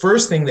 So the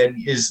first thing that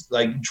is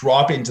like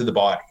drop into the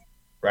body,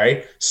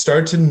 right?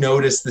 Start to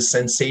notice the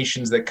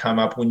sensations that come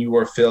up when you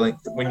are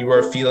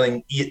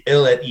feeling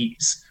ill at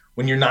ease,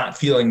 when you're not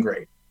feeling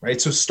great, right?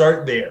 So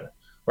start there,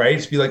 right?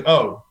 Just be like,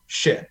 oh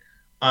shit,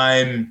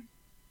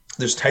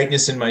 there's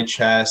tightness in my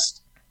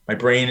chest. My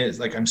brain is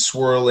like, I'm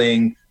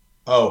swirling.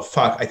 Oh,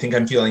 fuck. I think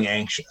I'm feeling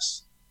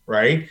anxious.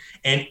 Right.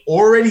 And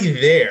already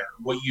there,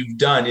 what you've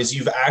done is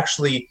you've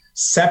actually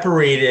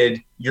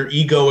separated your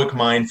egoic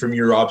mind from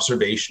your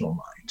observational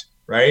mind.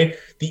 Right.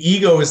 The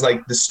ego is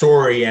like the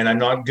story and I'm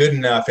not good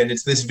enough. And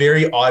it's this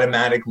very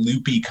automatic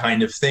loopy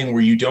kind of thing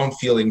where you don't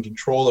feel in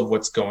control of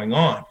what's going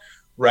on.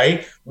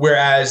 Right.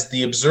 Whereas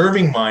the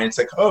observing mind, it's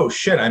like, oh,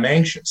 shit, I'm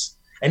anxious.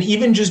 And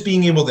even just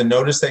being able to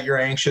notice that you're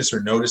anxious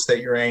or notice that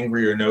you're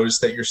angry or notice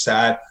that you're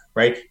sad,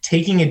 right?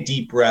 Taking a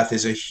deep breath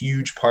is a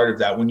huge part of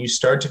that. When you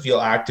start to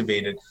feel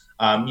activated,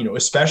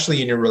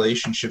 especially in your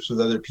relationships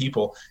with other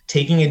people,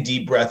 taking a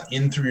deep breath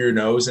in through your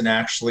nose and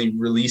actually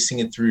releasing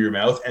it through your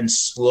mouth and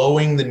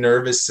slowing the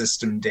nervous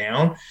system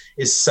down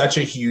is such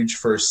a huge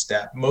first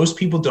step. Most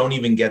people don't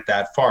even get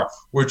that far.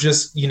 We're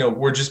just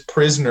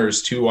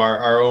prisoners to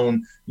our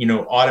own,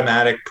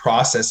 automatic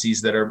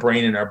processes that our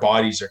brain and our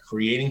bodies are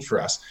creating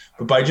for us.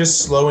 But by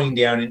just slowing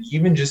down and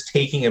even just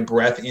taking a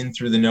breath in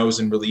through the nose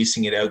and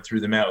releasing it out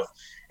through the mouth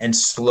and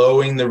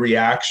slowing the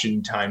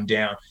reaction time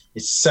down,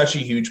 it's such a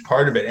huge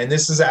part of it. And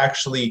this is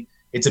actually,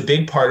 it's a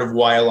big part of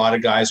why a lot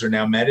of guys are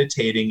now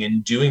meditating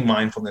and doing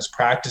mindfulness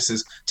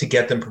practices to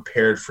get them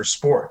prepared for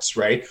sports,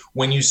 right?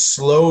 When you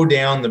slow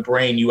down the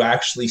brain, you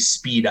actually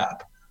speed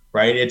up,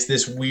 right? It's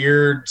this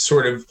weird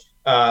sort of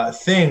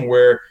thing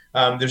where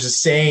there's a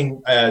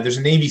saying, there's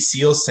a Navy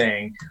SEAL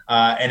saying,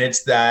 and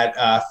it's that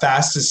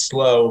fast is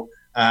slow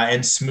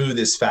and smooth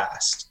is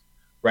fast.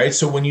 Right.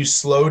 So when you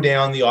slow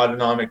down the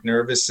autonomic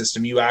nervous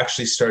system, you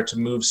actually start to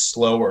move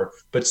slower,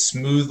 but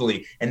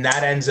smoothly. And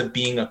that ends up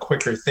being a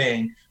quicker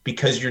thing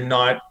because you're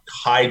not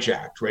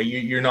hijacked, right?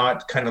 You're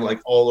not kind of like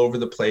all over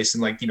the place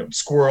and like,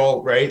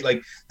 squirrel, right?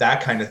 Like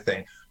that kind of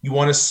thing. You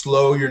want to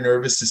slow your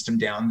nervous system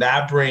down.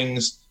 That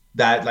brings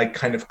that like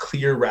kind of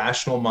clear,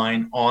 rational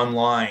mind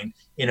online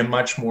in a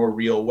much more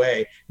real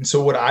way. And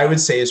so what I would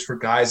say is for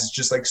guys is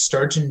just like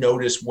start to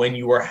notice when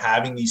you are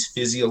having these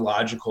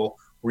physiological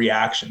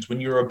reactions,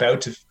 when you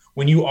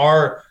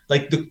are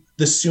like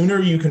the sooner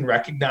you can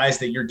recognize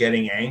that you're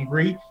getting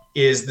angry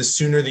is the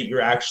sooner that you're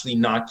actually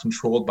not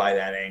controlled by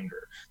that anger.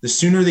 The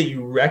sooner that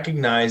you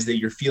recognize that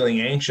you're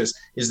feeling anxious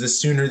is the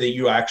sooner that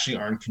you actually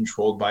aren't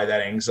controlled by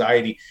that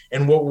anxiety.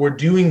 And what we're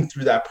doing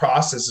through that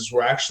process is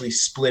we're actually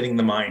splitting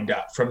the mind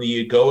up from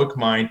the egoic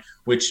mind,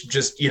 which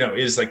just,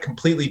 is like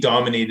completely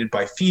dominated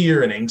by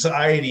fear and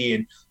anxiety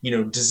and,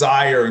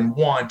 desire and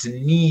want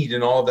and need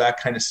and all of that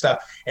kind of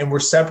stuff. And we're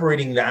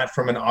separating that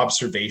from an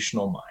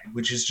observational mind,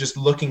 which is just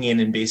looking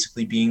in and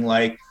basically being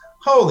like,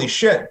 holy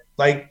shit,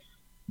 like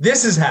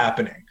this is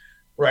happening.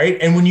 Right.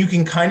 And when you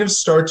can kind of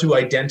start to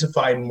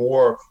identify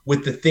more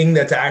with the thing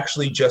that's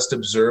actually just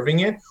observing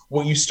it,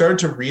 what you start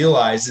to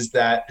realize is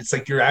that it's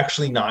like you're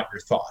actually not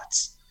your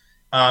thoughts.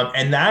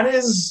 And that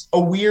is a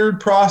weird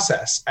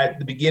process at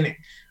the beginning.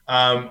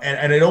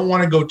 And I don't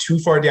want to go too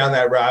far down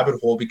that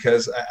rabbit hole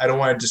because I don't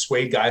want to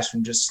dissuade guys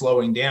from just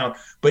slowing down.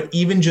 But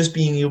even just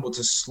being able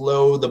to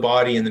slow the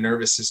body and the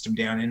nervous system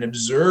down and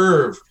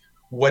observe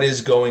what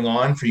is going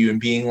on for you and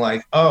being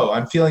like, oh,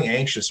 I'm feeling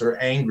anxious or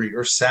angry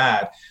or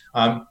sad.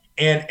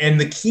 And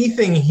the key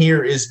thing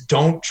here is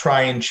don't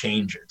try and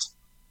change it,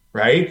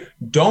 right?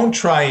 Don't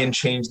try and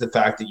change the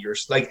fact that you're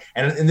like,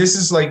 and this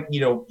is like,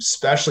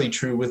 especially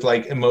true with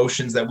like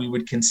emotions that we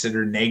would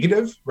consider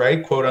negative,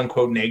 right? Quote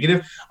unquote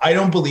negative. I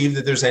don't believe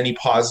that there's any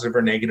positive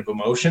or negative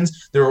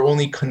emotions. There are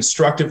only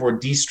constructive or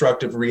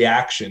destructive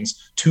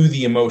reactions to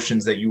the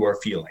emotions that you are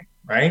feeling,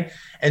 right?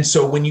 And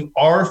so when you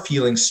are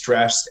feeling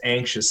stressed,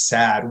 anxious,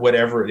 sad,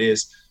 whatever it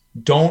is,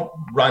 don't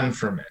run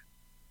from it.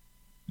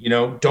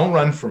 Don't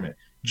run from it.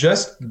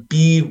 Just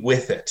be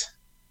with it,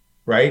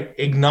 right?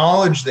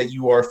 Acknowledge that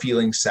you are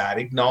feeling sad.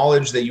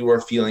 Acknowledge that you are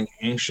feeling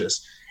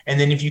anxious. And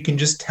then if you can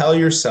just tell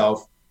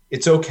yourself,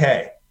 it's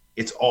okay.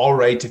 It's all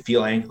right to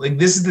feel angry. Like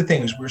this is the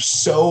thing is we're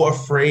so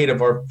afraid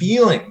of our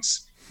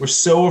feelings. We're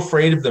so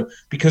afraid of them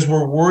because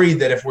we're worried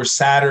that if we're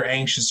sad or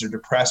anxious or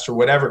depressed or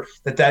whatever,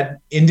 that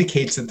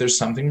indicates that there's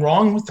something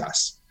wrong with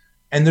us.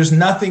 And there's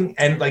nothing,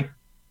 and like,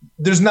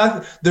 there's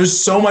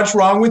so much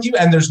wrong with you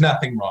and there's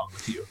nothing wrong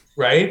with you,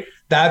 right?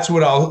 That's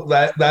what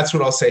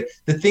I'll say.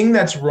 The thing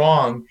that's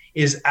wrong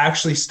is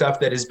actually stuff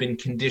that has been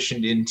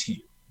conditioned into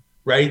you,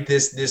 right?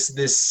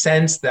 This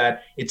sense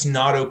that it's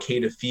not okay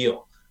to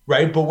feel,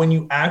 right? But when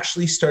you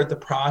actually start the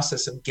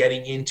process of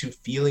getting into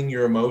feeling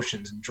your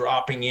emotions and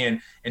dropping in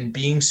and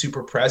being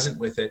super present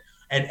with it,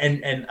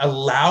 and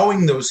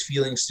allowing those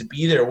feelings to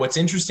be there, what's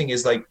interesting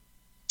is like,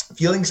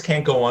 feelings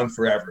can't go on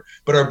forever,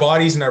 but our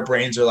bodies and our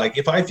brains are like,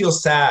 if I feel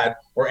sad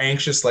or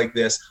anxious like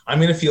this, I'm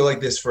going to feel like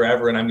this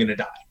forever and I'm going to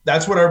die.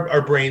 That's what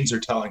our brains are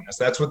telling us.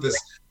 That's what this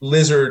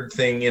lizard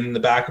thing in the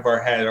back of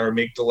our head, our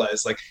amygdala,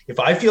 is like,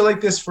 if I feel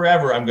like this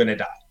forever, I'm going to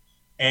die.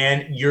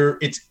 And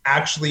it's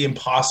actually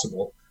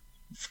impossible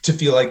to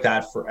feel like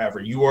that forever.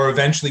 You are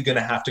eventually going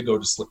to have to go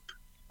to sleep.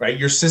 Right?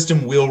 Your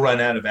system will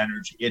run out of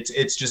energy.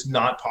 It's just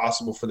not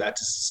possible for that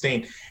to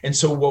sustain. And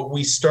so what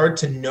we start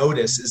to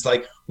notice is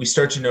like, we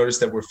start to notice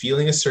that we're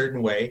feeling a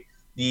certain way.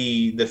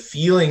 The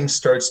feeling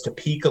starts to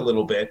peak a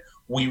little bit.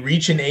 We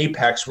reach an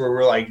apex where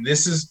we're like,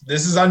 this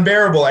is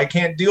unbearable. I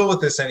can't deal with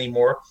this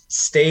anymore.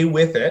 Stay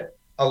with it,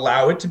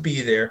 allow it to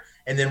be there.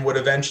 And then what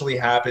eventually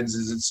happens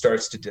is it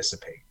starts to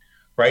dissipate.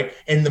 Right?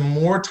 And the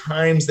more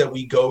times that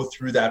we go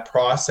through that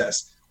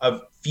process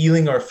of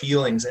feeling our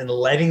feelings and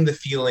letting the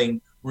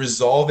feeling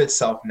resolve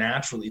itself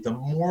naturally, the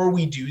more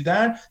we do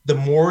that, the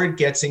more it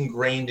gets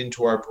ingrained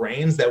into our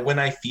brains that when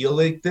I feel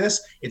like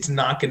this, it's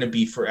not going to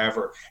be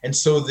forever. And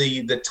so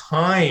the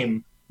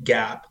time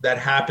gap that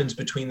happens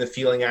between the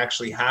feeling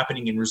actually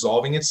happening and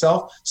resolving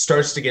itself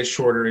starts to get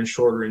shorter and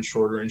shorter and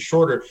shorter and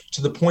shorter,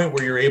 to the point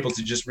where you're able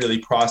to just really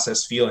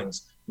process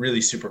feelings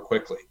really super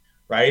quickly.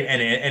 Right. And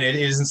it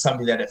isn't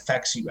something that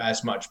affects you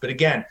as much. But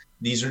again,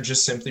 these are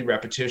just simply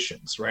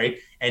repetitions, right?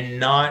 And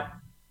not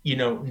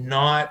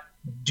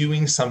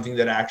doing something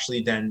that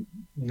actually then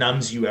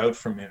numbs you out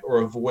from it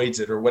or avoids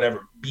it or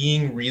whatever.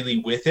 Being really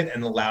with it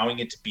and allowing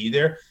it to be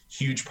there,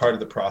 huge part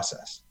of the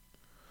process.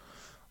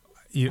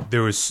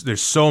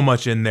 There's so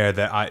much in there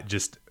that I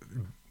just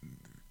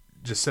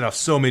set off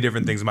so many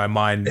different things in my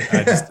mind.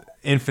 I just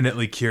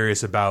infinitely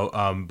curious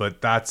about.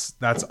 But that's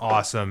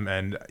awesome.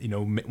 And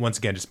once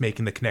again, just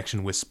making the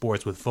connection with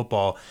sports, with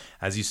football,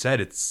 as you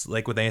said, it's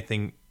like with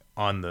anything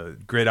on the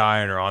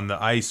gridiron or on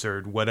the ice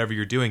or whatever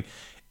you're doing.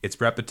 It's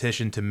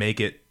repetition to make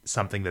it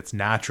something that's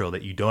natural,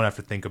 that you don't have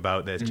to think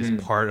about, that's just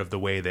part of the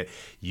way that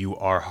you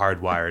are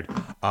hardwired.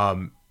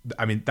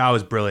 I mean, that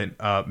was brilliant.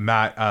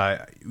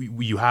 Matt,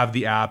 you have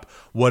the app.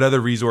 What other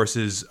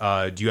resources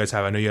do you guys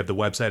have? I know you have the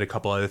website, a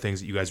couple other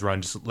things that you guys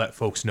run. Just let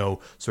folks know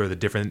sort of the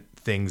different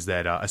things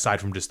that,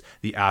 aside from just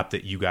the app,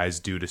 that you guys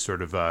do to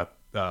sort of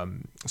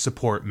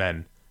support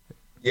men.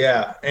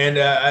 Yeah, and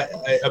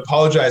I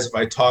apologize if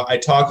I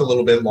talk a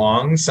little bit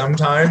long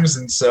sometimes,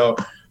 and so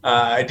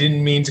I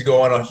didn't mean to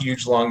go on a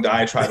huge long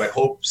diatribe. I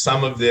hope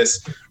some of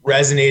this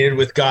resonated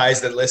with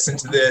guys that listen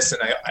to this,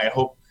 and I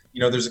hope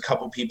there's a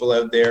couple people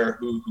out there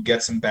who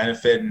get some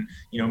benefit, and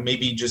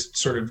maybe just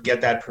sort of get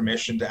that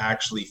permission to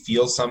actually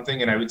feel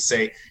something. And I would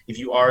say, if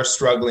you are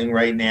struggling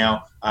right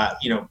now,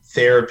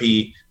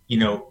 therapy,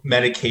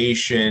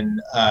 medication,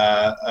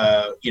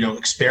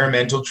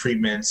 experimental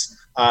treatments,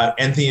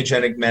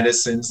 entheogenic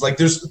medicines, like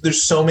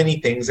there's so many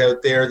things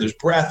out there. There's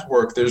breath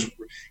work, there's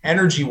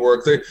energy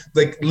work,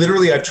 like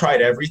literally I've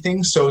tried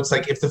everything. So it's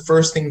like, if the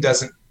first thing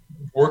doesn't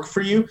work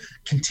for you,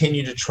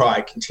 continue to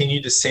try,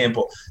 continue to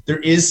sample. There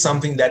is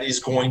something that is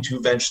going to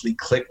eventually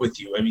click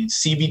with you. I mean,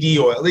 CBD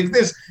oil, like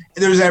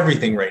there's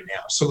everything right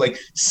now. So like,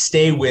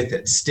 stay with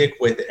it, stick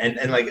with it.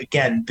 And like,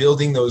 again,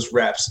 building those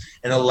reps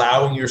and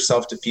allowing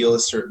yourself to feel a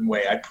certain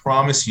way. I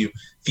promise you,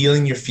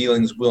 feeling your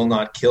feelings will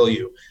not kill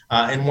you.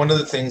 And one of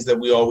the things that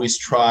we always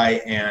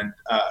try and,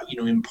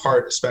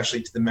 impart,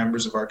 especially to the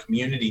members of our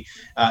community,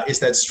 is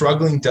that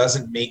struggling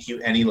doesn't make you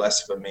any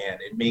less of a man.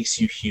 It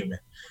makes you human.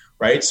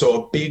 Right.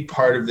 So a big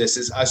part of this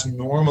is us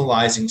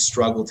normalizing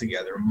struggle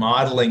together,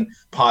 modeling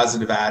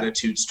positive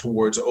attitudes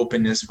towards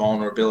openness,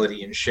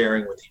 vulnerability, and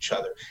sharing with each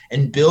other,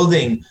 and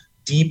building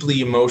deeply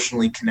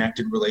emotionally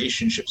connected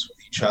relationships with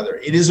each other.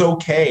 It is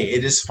okay.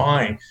 It is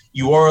fine.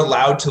 You are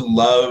allowed to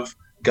love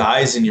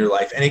guys in your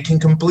life, and it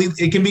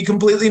can be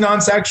completely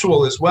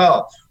non-sexual as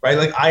well. Right.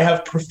 Like, I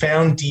have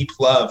profound, deep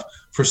love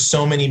for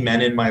so many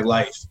men in my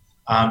life.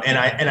 And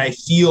I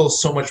feel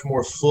so much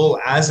more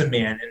full as a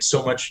man, and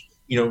so much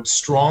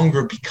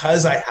stronger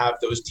because I have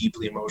those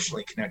deeply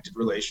emotionally connected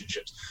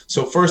relationships.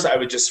 So first, I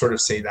would just sort of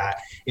say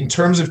that. In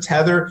terms of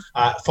Tether,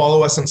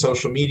 follow us on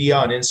social media,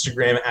 on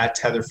Instagram at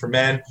Tether for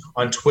Men,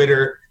 on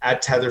Twitter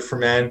at Tether for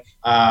Men,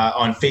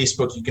 on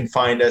Facebook you can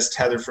find us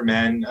Tether for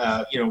Men.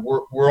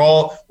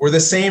 We're the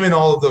same in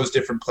all of those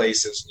different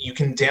places. You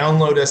can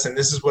download us, and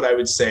this is what I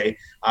would say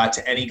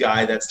to any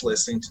guy that's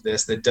listening to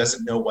this that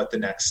doesn't know what the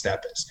next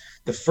step is.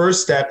 The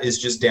first step is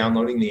just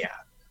downloading the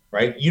app.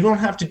 Right? You don't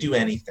have to do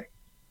anything.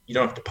 You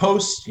don't have to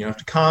post, you don't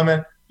have to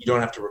comment, you don't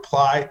have to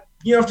reply,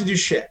 you don't have to do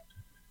shit.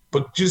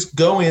 But just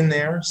go in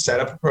there, set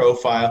up a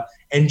profile,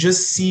 and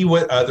just see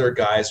what other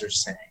guys are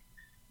saying.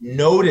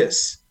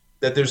 Notice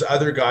that there's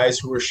other guys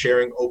who are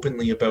sharing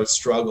openly about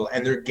struggle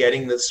and they're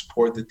getting the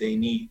support that they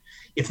need.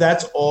 If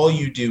that's all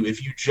you do,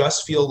 if you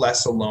just feel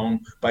less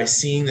alone by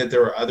seeing that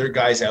there are other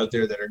guys out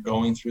there that are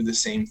going through the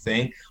same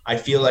thing, I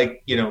feel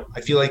like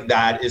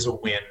that is a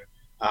win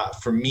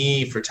for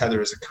me, for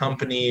Tether as a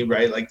company,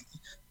 right? Like,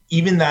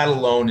 even that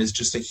alone is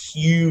just a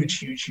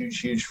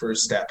huge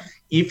first step.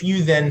 If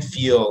you then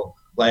feel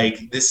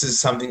like this is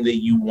something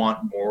that you want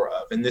more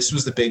of, and this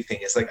was the big thing,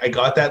 it's like I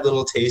got that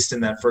little taste in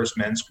that first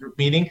men's group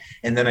meeting,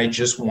 and then I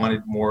just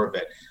wanted more of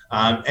it.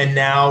 And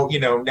now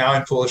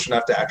I'm foolish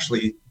enough to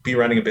actually be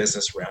running a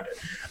business around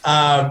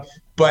it.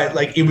 But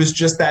like, it was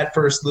just that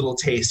first little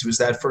taste. It was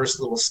that first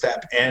little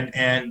step,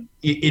 and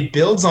it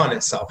builds on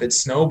itself. It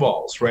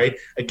snowballs, right?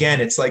 Again,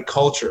 it's like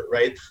culture,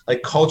 right?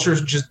 Like, culture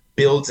just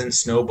builds and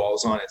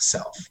snowballs on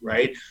itself,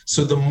 right?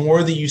 So the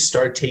more that you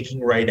start taking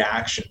right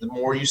action, the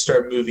more you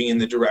start moving in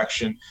the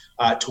direction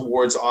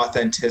towards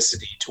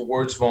authenticity,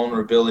 towards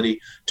vulnerability,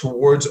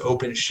 towards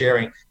open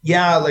sharing.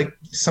 Yeah, like,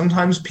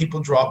 sometimes people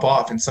drop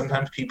off, and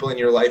sometimes people in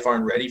your life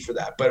aren't ready for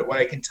that. But what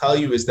I can tell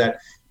you is that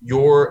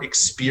your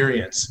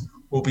experience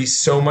will be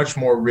so much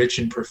more rich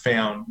and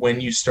profound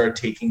when you start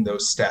taking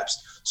those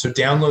steps. So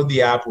download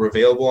the app. We're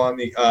available on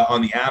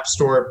the App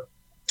Store.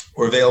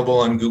 We're available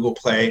on Google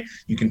Play.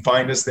 You can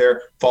find us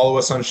there. Follow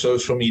us on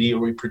social media.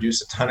 We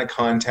produce a ton of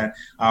content.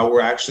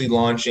 We're actually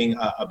launching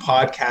a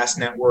podcast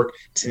network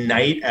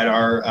tonight at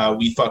our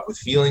We Fuck With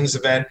Feelings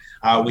event.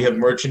 We have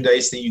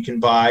merchandise that you can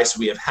buy. So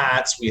we have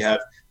hats, we have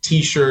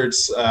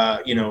T-shirts.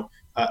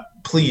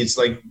 Please,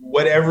 like,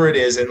 whatever it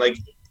is, and like,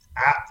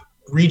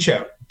 reach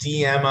out.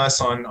 DM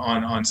us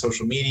on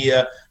social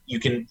media. You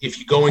can, if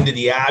you go into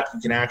the app,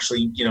 you can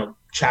actually,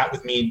 chat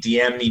with me,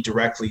 DM me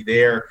directly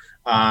there.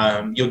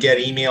 You'll get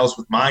emails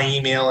with my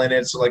email in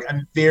it. So like,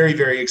 I'm very,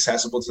 very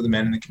accessible to the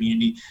men in the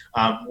community.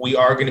 We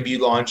are going to be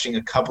launching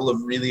a couple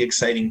of really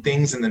exciting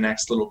things in the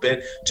next little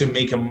bit to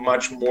make a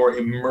much more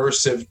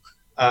immersive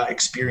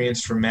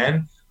experience for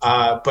men.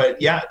 But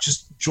yeah,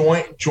 just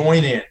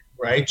join in,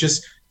 right?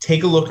 Just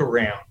take a look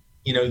around.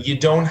 You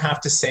don't have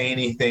to say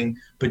anything,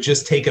 but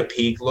just take a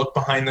peek, look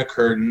behind the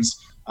curtains.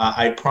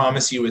 I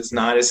promise you it's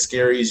not as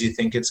scary as you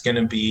think it's going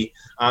to be.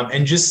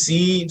 And just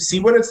see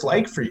what it's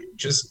like for you.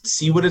 Just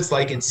see what it's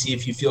like and see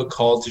if you feel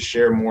called to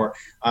share more.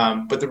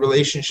 But the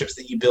relationships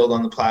that you build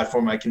on the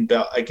platform, I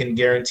can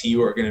guarantee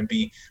you are going to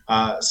be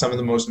some of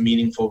the most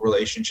meaningful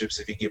relationships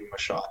if you give them a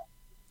shot.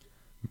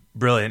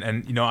 Brilliant.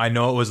 And, I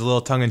know it was a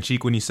little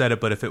tongue-in-cheek when you said it,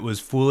 but if it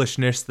was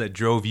foolishness that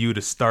drove you to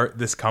start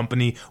this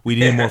company, we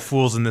need more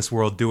fools in this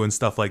world doing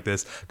stuff like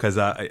this, because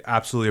I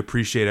absolutely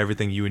appreciate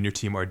everything you and your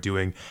team are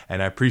doing.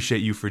 And I appreciate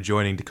you for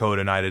joining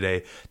Dakota and I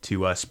today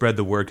to spread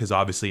the word, because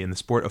obviously in the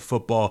sport of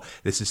football,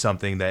 this is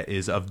something that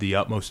is of the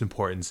utmost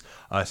importance.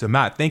 So,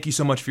 Matt, thank you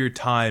so much for your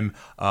time.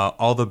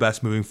 All the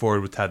best moving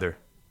forward with Tether.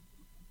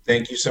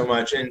 Thank you so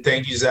much. And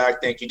thank you,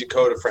 Zach. Thank you,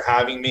 Dakota, for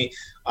having me.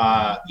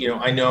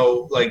 I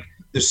know, like,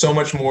 there's so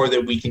much more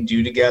that we can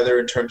do together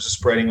in terms of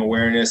spreading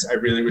awareness. I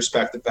really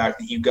respect the fact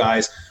that you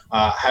guys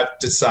have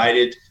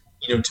decided,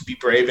 to be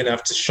brave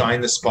enough to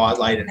shine the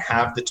spotlight and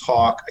have the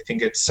talk. I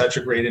think it's such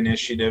a great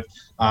initiative.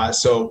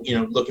 So,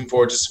 looking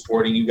forward to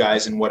supporting you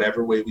guys in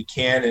whatever way we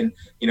can. And,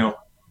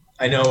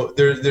 I know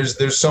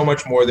there's so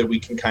much more that we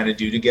can kind of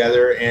do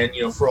together. And,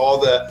 for all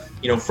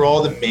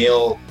the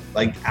male,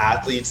 like,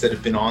 athletes that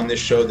have been on this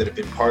show, that have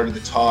been part of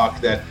the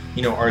talk, that,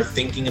 are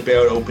thinking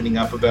about opening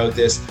up about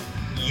this,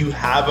 you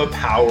have a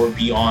power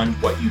beyond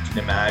what you can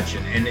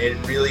imagine. And it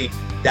really,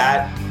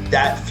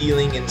 that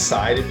feeling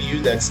inside of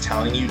you that's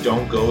telling you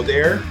don't go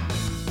there,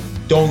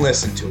 don't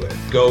listen to it,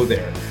 go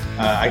there.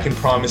 I can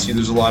promise you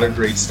there's a lot of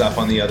great stuff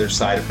on the other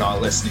side of not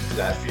listening to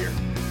that fear.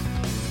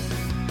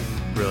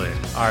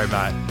 Brilliant. All right,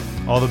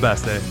 Matt, all the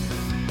best, eh?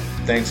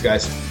 Thanks,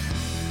 guys.